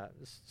money in a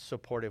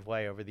supportive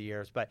way over the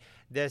years. But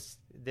this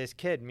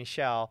kid,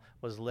 Michel,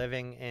 was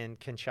living in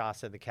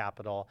Kinshasa, the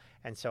capital,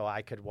 and so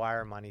I could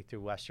wire money through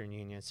Western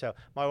Union. So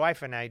my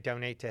wife and I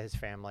donate to his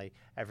family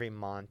every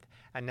month,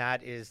 and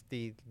that is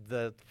the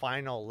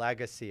final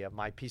legacy of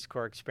my Peace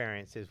Corps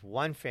experience. Is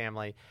one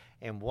family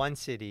in one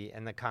city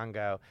in the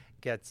Congo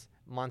gets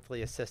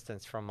monthly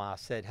assistance from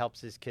us that helps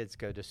his kids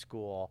go to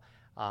school.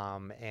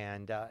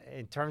 And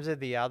in terms of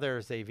the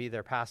others, they've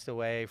either passed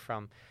away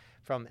from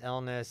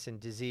illness and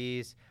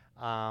disease,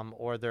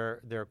 or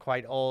they're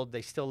quite old.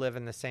 They still live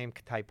in the same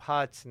type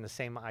huts, in the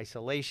same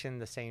isolation,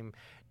 the same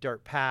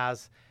dirt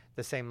paths,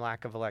 the same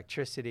lack of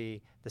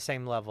electricity, the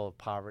same level of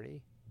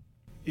poverty.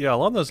 Yeah,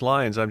 along those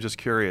lines, I'm just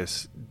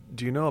curious,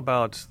 do you know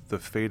about the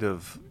fate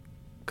of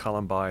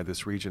Kalambay,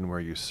 this region where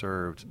you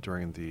served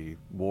during the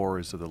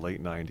wars of the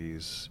late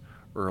 90s,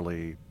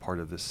 early part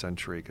of this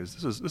century?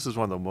 Because this is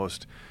one of the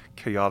most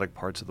chaotic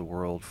parts of the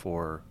world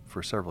for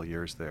several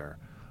years there.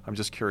 I'm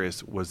just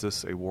curious, was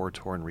this a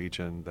war-torn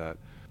region that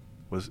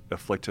was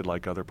afflicted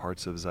like other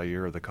parts of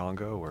Zaire or the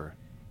Congo, or?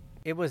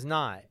 It was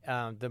not.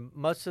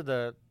 Most of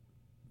the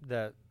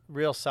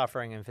real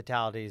suffering and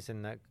fatalities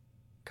in the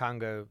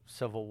Congo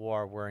Civil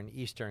War were in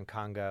eastern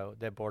Congo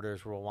that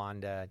borders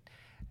Rwanda,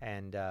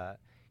 and the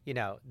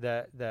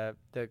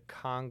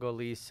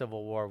Congolese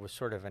Civil War was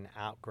sort of an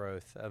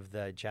outgrowth of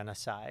the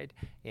genocide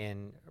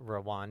in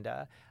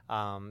Rwanda,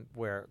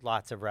 where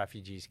lots of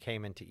refugees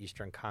came into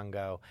eastern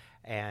Congo,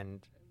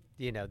 and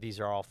these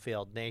are all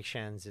failed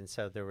nations, and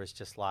so there was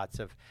just lots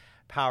of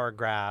power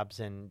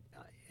grabs and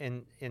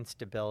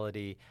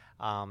instability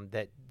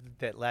that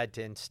led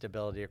to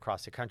instability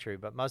across the country.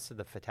 But most of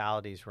the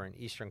fatalities were in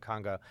eastern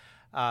Congo.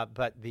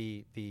 But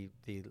the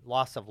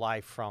loss of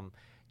life from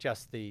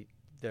just the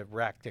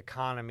wrecked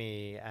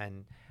economy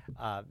and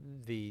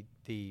the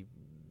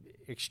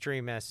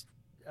extremist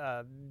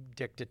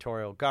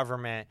dictatorial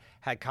government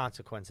had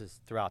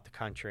consequences throughout the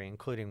country,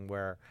 including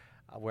where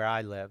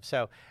I live.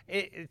 So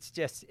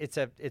it's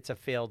a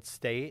failed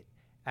state,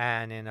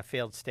 and in a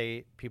failed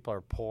state, people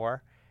are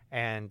poor,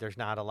 and there's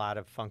not a lot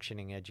of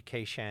functioning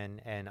education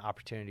and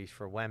opportunities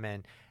for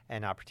women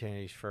and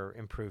opportunities for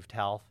improved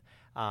health.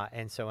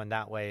 And so in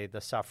that way, the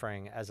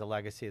suffering as a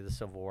legacy of the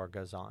Civil War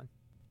goes on.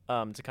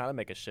 To kind of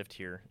make a shift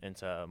here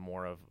into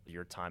more of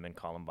your time in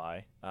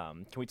Kalambay,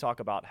 can we talk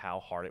about how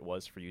hard it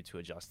was for you to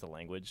adjust the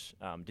language?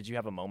 Did you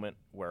have a moment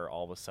where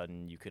all of a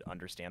sudden you could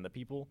understand the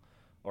people,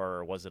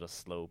 or was it a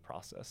slow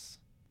process?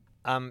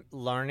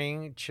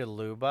 Learning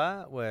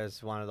Chiluba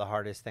was one of the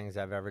hardest things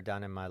I've ever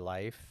done in my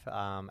life.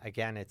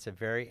 Again, it's a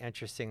very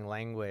interesting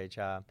language.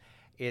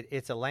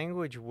 It's a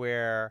language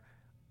where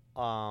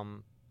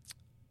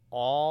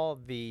all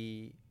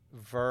the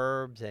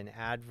verbs and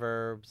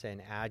adverbs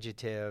and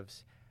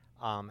adjectives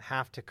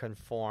have to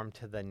conform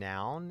to the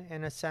noun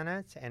in a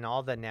sentence, and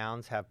all the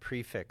nouns have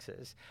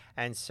prefixes.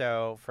 And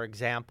so, for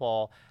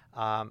example,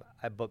 a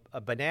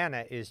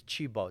banana is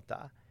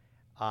chibota.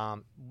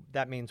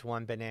 That means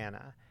one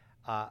banana.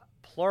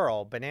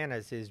 Plural,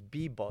 bananas, is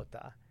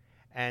bibota.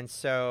 And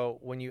so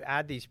when you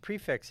add these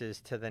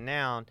prefixes to the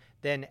noun,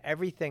 then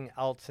everything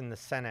else in the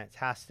sentence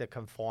has to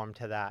conform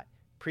to that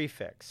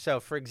prefix. So,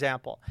 for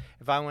example,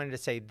 if I wanted to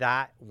say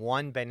that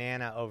one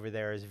banana over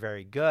there is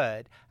very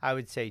good, I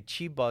would say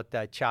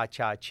chibota cha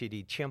cha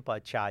chidi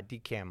chimpa cha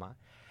dikema.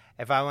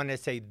 If I wanted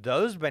to say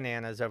those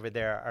bananas over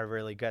there are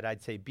really good,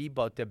 I'd say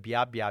bibota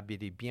bia bia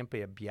bidi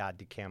biempa bia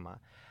dikema.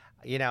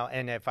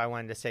 And if I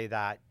wanted to say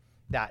that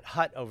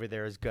hut over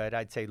there is good,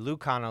 I'd say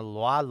Lucana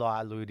loa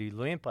loa ludi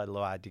luimpa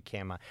loa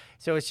dikema.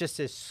 So it's just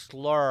this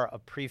slur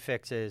of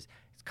prefixes.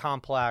 It's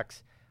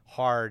complex,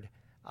 hard,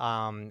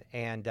 and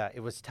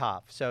it was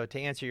tough. So to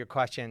answer your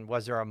question,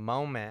 was there a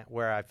moment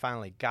where I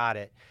finally got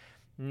it?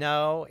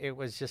 No, it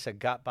was just a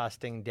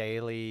gut-busting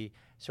daily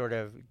sort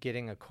of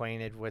getting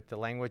acquainted with the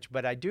language.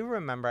 But I do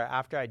remember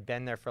after I'd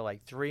been there for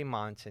like 3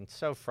 months and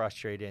so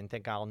frustrated and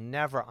think I'll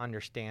never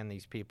understand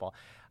these people.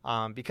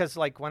 Because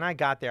like when I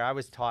got there, I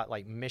was taught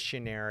like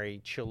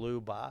missionary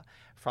Chiluba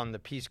from the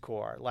Peace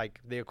Corps, like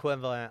the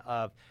equivalent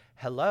of,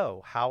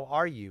 hello, how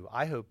are you?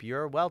 I hope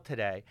you're well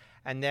today.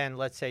 And then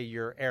let's say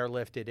you're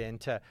airlifted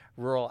into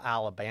rural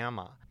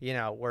Alabama,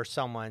 where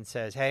someone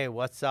says, hey,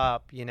 what's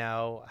up?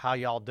 How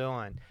y'all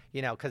doing?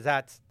 Because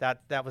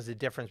that was the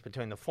difference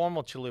between the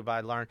formal Chiluba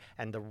I learned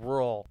and the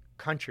rural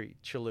country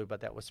Chiluba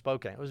that was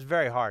spoken. It was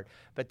very hard.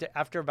 But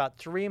after about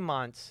 3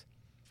 months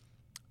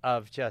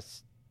of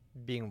just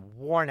being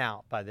worn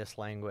out by this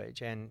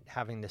language and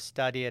having to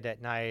study it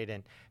at night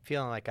and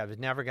feeling like I was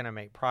never going to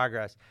make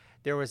progress,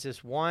 there was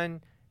this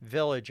one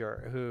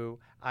villager who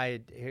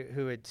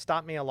had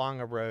stopped me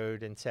along a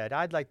road and said,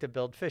 I'd like to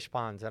build fish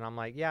ponds. And I'm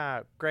like,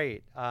 yeah,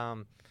 great.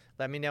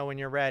 Let me know when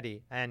you're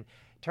ready. And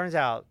it turns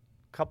out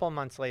couple of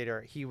months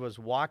later, he was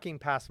walking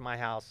past my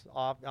house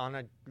off on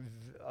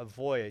a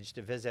voyage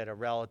to visit a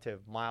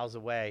relative miles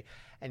away,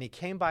 and he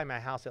came by my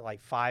house at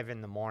like 5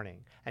 in the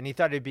morning, and he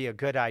thought it'd be a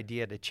good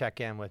idea to check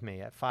in with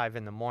me at 5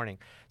 in the morning.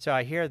 So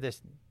I hear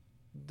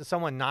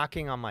someone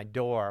knocking on my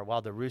door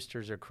while the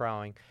roosters are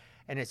crowing,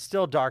 and it's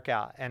still dark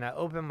out, and I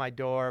open my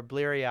door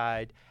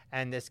bleary-eyed,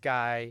 and this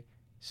guy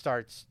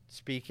starts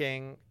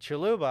speaking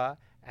Chiluba,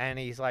 and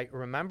he's like,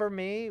 remember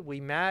me? We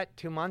met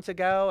 2 months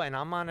ago, and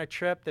I'm on a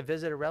trip to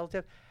visit a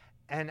relative.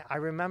 And I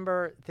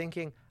remember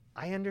thinking,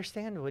 I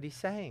understand what he's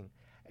saying.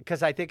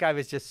 Because I think I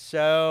was just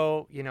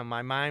so,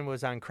 my mind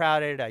was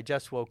uncrowded. I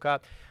just woke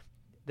up.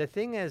 The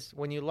thing is,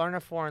 when you learn a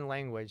foreign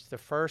language, the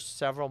first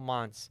several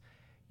months,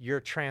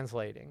 you're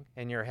translating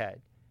in your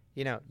head.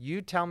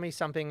 You tell me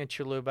something in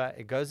Chiluba,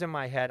 it goes in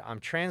my head. I'm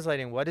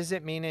translating. What does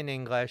it mean in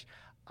English?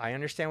 I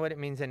understand what it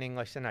means in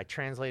English, and I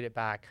translate it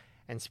back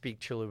and speak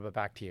Chiluba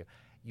back to you.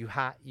 You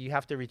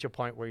have to reach a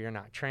point where you're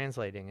not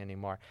translating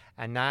anymore.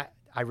 And I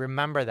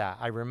remember that.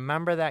 I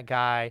remember that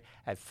guy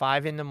at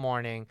 5 in the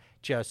morning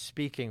just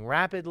speaking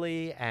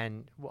rapidly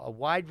and a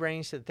wide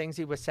range of things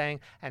he was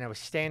saying. And I was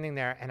standing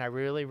there, and I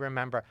really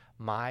remember,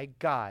 my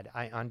God,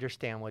 I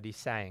understand what he's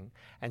saying.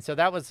 And so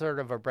that was sort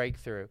of a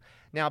breakthrough.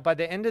 Now, by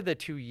the end of the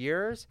 2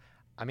 years,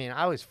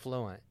 I was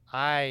fluent.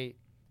 I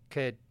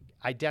could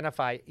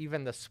identify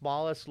even the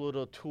smallest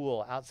little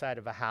tool outside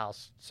of a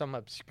house, some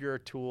obscure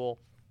tool.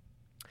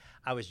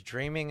 I was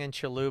dreaming in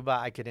Chiluba.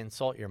 I could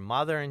insult your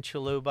mother in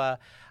Chiluba.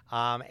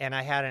 And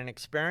I had an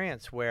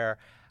experience where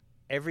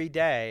every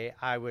day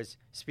I was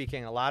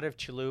speaking a lot of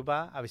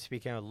Chiluba. I was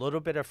speaking a little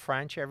bit of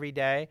French every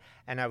day.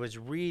 And I was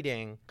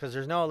reading, because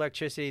there's no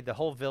electricity. The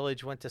whole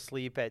village went to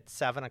sleep at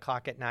 7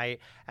 o'clock at night,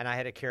 and I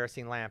had a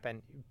kerosene lamp.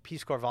 And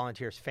Peace Corps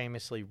volunteers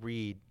famously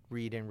read.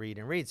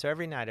 So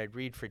every night I'd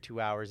read for 2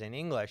 hours in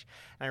English.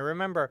 And I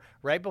remember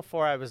right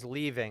before I was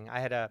leaving, I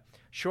had a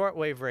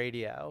shortwave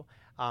radio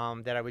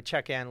that I would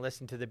check in,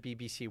 listen to the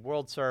BBC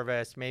World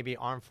Service, maybe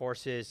Armed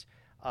Forces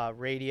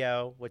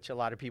radio, which a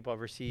lot of people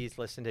overseas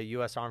listen to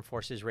U.S. Armed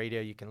Forces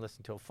radio. You can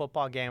listen to a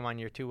football game on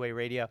your two-way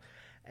radio.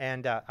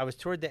 And I was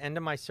toward the end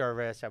of my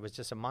service. I was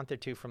just a month or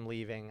two from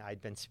leaving.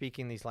 I'd been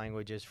speaking these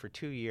languages for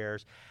 2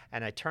 years.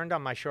 And I turned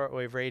on my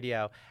shortwave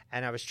radio,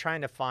 and I was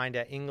trying to find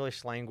an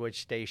English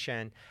language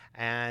station.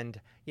 And,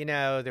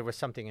 there was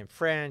something in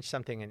French,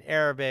 something in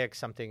Arabic,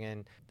 something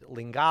in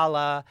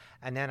Lingala.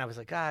 And then I was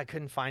like, I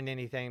couldn't find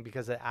anything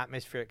because of the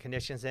atmospheric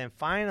conditions. And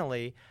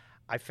finally,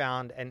 I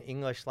found an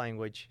English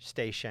language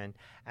station,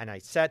 and I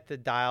set the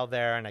dial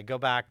there, and I go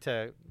back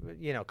to,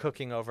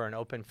 cooking over an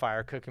open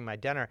fire, cooking my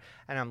dinner,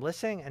 and I'm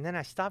listening, and then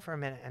I stopped for a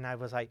minute, and I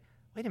was like,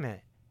 wait a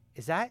minute,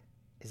 is that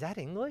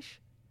English?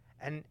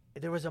 And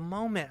there was a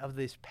moment of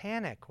this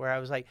panic where I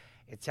was like,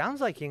 it sounds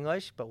like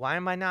English, but why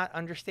am I not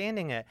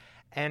understanding it?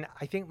 And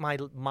I think my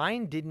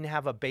mind didn't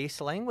have a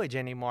base language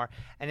anymore,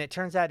 and it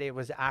turns out it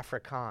was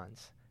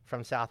Afrikaans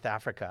from South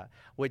Africa,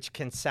 which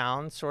can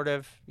sound sort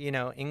of,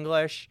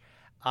 English.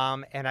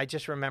 And I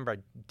just remember,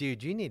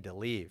 dude, you need to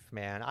leave,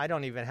 man. I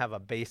don't even have a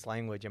base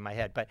language in my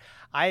head. But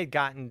I had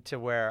gotten to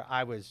where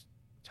I was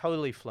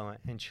totally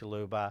fluent in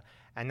Chiluba,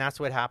 and that's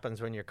what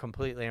happens when you're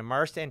completely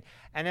immersed. And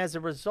as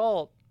a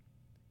result,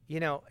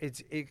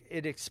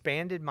 it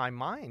expanded my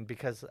mind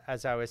because,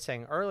 as I was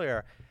saying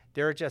earlier,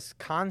 there are just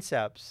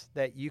concepts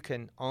that you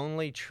can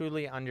only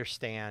truly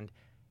understand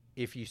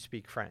if you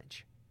speak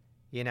French.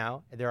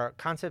 There are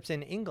concepts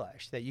in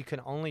English that you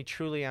can only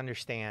truly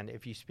understand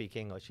if you speak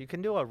English. You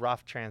can do a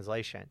rough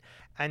translation.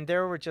 And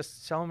there were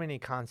just so many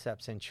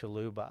concepts in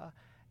Chiluba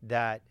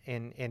that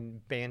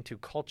in Bantu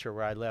culture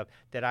where I live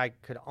that I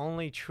could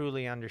only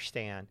truly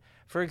understand.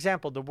 For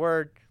example, the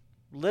word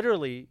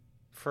literally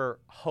for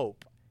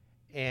hope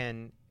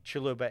in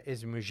Chiluba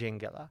is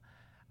mujingala.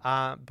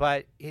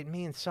 But it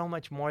means so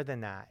much more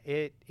than that.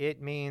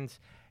 It means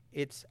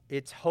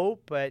it's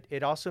hope, but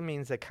it also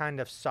means the kind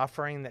of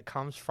suffering that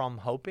comes from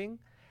hoping.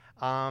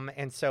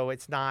 And so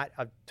it's not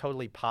a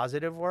totally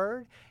positive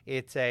word.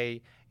 It's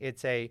a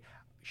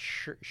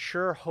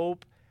sure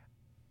hope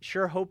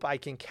I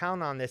can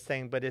count on this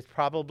thing, but it's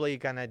probably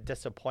going to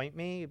disappoint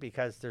me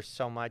because there's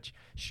so much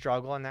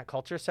struggle in that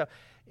culture. So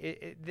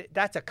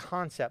that's a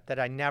concept that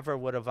I never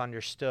would have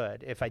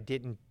understood if I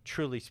didn't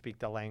truly speak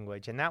the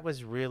language. And that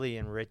was really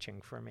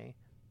enriching for me.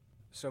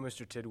 So,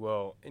 Mr.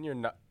 Tidwell, in your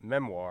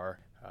memoir,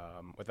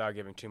 without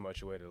giving too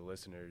much away to the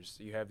listeners,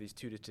 you have these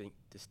two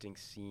distinct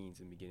scenes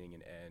in beginning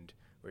and end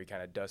where you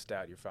kind of dust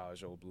out your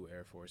father's old blue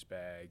Air Force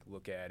bag,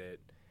 look at it,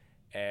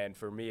 and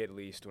for me at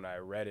least, when I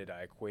read it,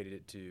 I equated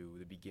it to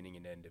the beginning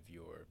and end of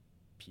your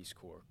Peace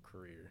Corps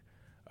career.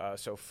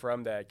 So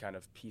from that kind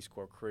of Peace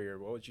Corps career,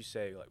 what would you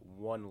say, like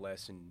one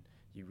lesson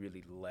you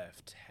really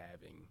left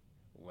having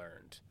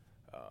learned,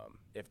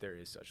 if there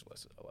is such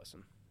a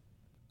lesson?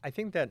 I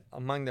think that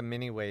among the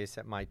many ways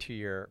that my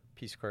 2-year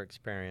Peace Corps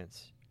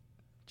experience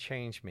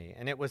changed me,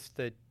 and it was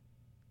the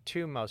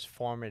 2 most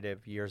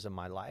formative years of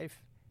my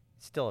life,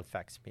 it still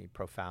affects me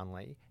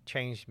profoundly,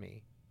 changed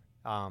me.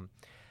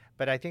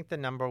 But I think the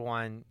number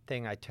one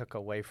thing I took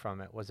away from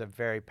it was a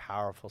very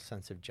powerful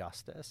sense of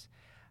justice.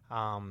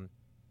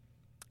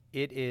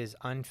 It is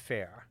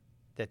unfair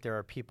that there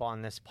are people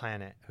on this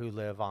planet who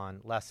live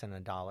on less than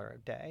 $1 a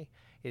day.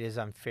 It is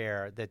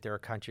unfair that there are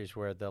countries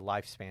where the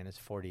lifespan is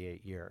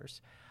 48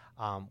 years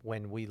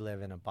when we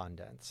live in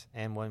abundance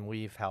and when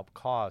we've helped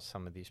cause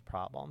some of these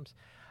problems.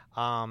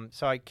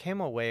 So I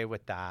came away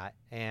with that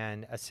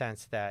and a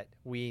sense that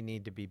we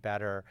need to be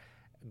better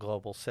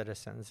global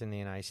citizens in the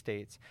United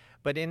States.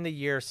 But in the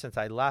years since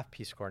I left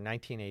Peace Corps,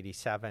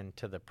 1987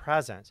 to the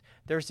present,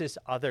 there's this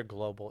other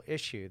global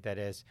issue that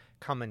has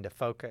come into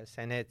focus,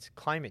 and it's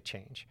climate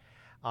change.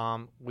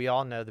 We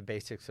all know the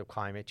basics of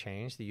climate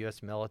change. The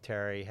U.S.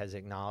 military has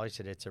acknowledged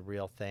that it's a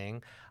real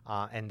thing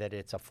and that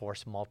it's a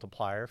force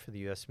multiplier for the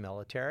U.S.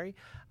 military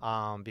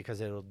because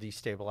it will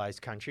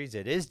destabilize countries.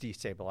 It is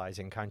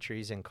destabilizing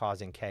countries and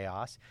causing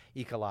chaos,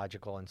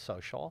 ecological and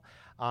social.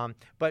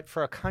 But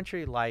for a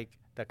country like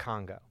the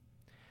Congo,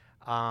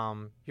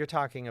 you're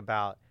talking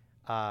about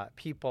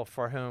people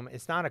for whom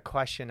it's not a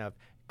question of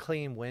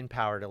clean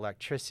wind-powered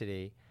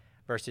electricity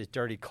versus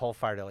dirty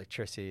coal-fired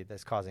electricity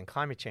that's causing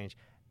climate change.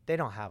 They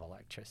don't have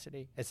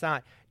electricity. It's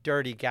not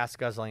dirty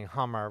gas-guzzling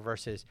Hummer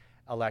versus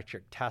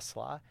electric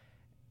Tesla.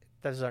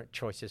 Those aren't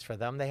choices for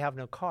them. They have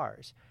no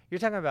cars. You're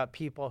talking about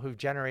people who've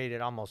generated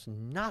almost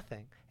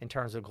nothing in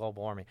terms of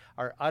global warming,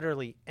 are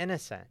utterly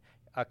innocent.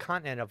 A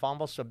continent of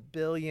almost 1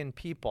 billion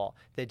people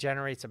that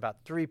generates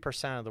about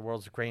 3% of the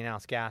world's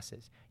greenhouse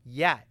gases.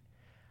 Yet,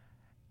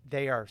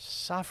 they are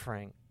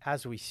suffering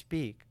as we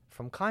speak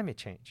from climate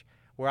change.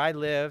 Where I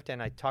lived,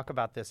 and I talk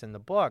about this in the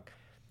book,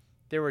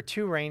 there were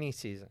 2 rainy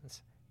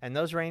seasons. And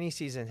those rainy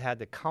seasons had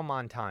to come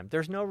on time.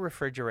 There's no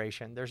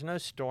refrigeration. There's no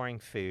storing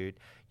food.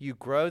 You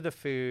grow the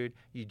food,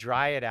 you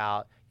dry it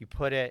out, you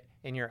put it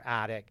in your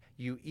attic,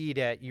 you eat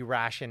it, you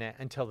ration it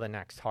until the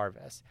next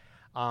harvest.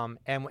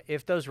 And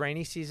if those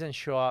rainy seasons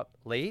show up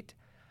late,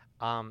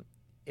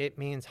 it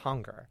means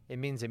hunger. It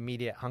means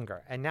immediate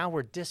hunger. And now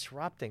we're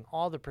disrupting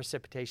all the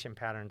precipitation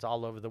patterns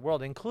all over the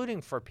world,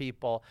 including for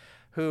people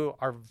who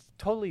are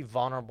totally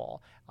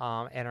vulnerable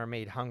and are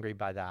made hungry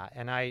by that.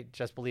 And I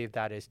just believe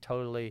that is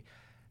totally,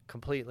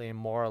 completely and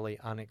morally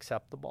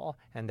unacceptable,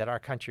 and that our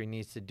country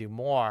needs to do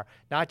more,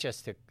 not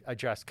just to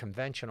address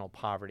conventional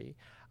poverty,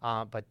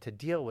 but to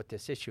deal with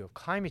this issue of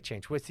climate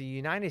change, which the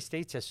United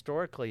States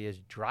historically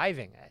is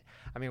driving it.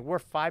 I mean, we're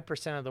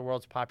 5% of the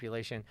world's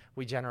population.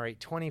 We generate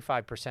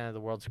 25% of the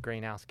world's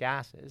greenhouse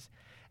gases.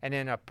 And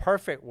in a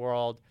perfect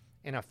world,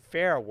 in a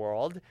fair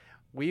world,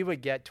 we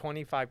would get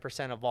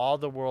 25% of all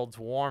the world's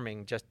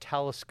warming just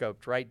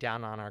telescoped right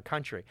down on our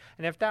country.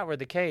 And if that were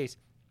the case,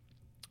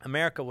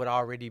 America would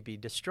already be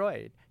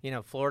destroyed.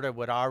 Florida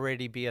would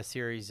already be a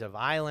series of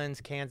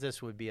islands.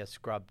 Kansas would be a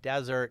scrub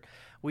desert.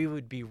 We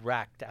would be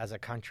wrecked as a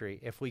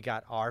country if we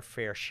got our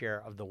fair share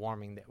of the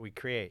warming that we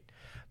create.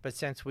 But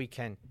since we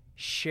can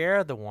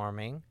share the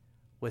warming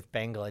with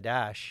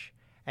Bangladesh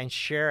and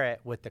share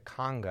it with the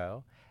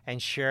Congo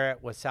and share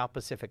it with South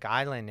Pacific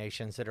Island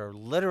nations that are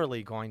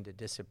literally going to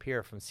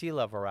disappear from sea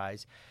level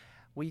rise,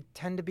 we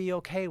tend to be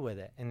okay with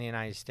it in the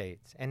United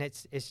States. And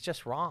it's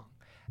just wrong.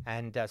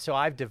 And so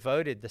I've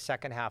devoted the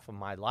second half of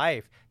my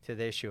life to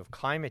the issue of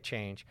climate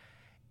change,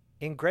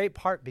 in great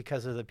part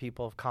because of the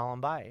people of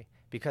Columbine,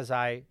 because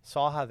I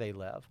saw how they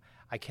live.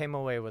 I came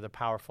away with a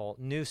powerful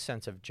new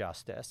sense of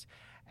justice.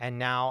 And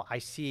now I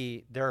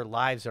see their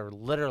lives are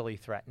literally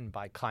threatened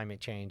by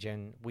climate change,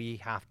 and we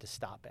have to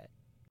stop it.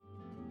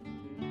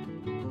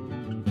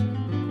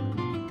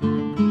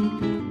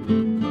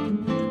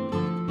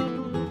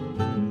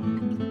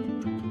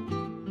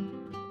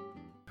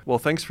 Well,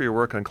 thanks for your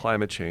work on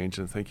climate change,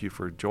 and thank you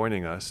for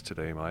joining us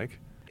today, Mike.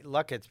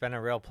 Look, it's been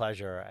a real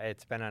pleasure.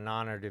 It's been an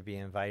honor to be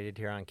invited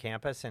here on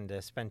campus and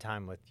to spend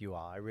time with you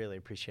all. I really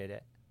appreciate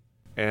it.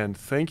 And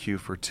thank you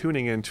for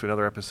tuning in to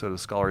another episode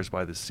of Scholars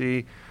by the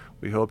Sea.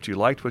 We hoped you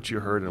liked what you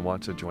heard and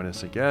want to join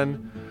us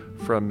again.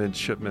 From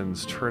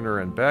Midshipmans Turner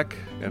and Beck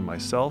and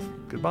myself,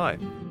 goodbye.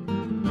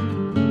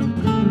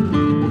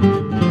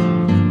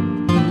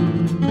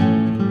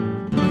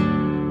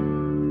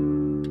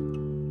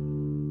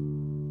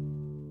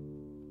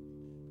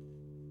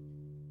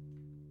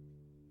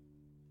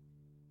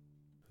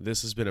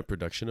 This has been a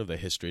production of the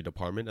History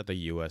Department at the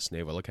U.S.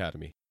 Naval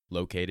Academy,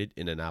 located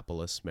in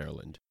Annapolis,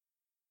 Maryland.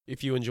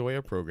 If you enjoy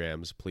our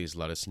programs, please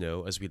let us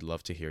know, as we'd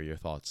love to hear your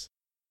thoughts.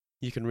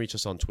 You can reach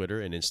us on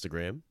Twitter and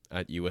Instagram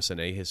at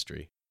USNA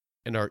History,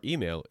 and our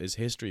email is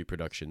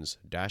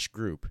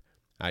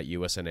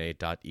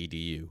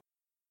historyproductions-group@usna.edu.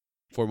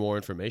 For more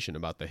information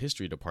about the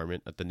History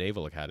Department at the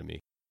Naval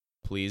Academy,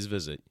 please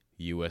visit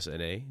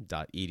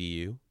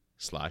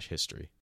usna.edu/history.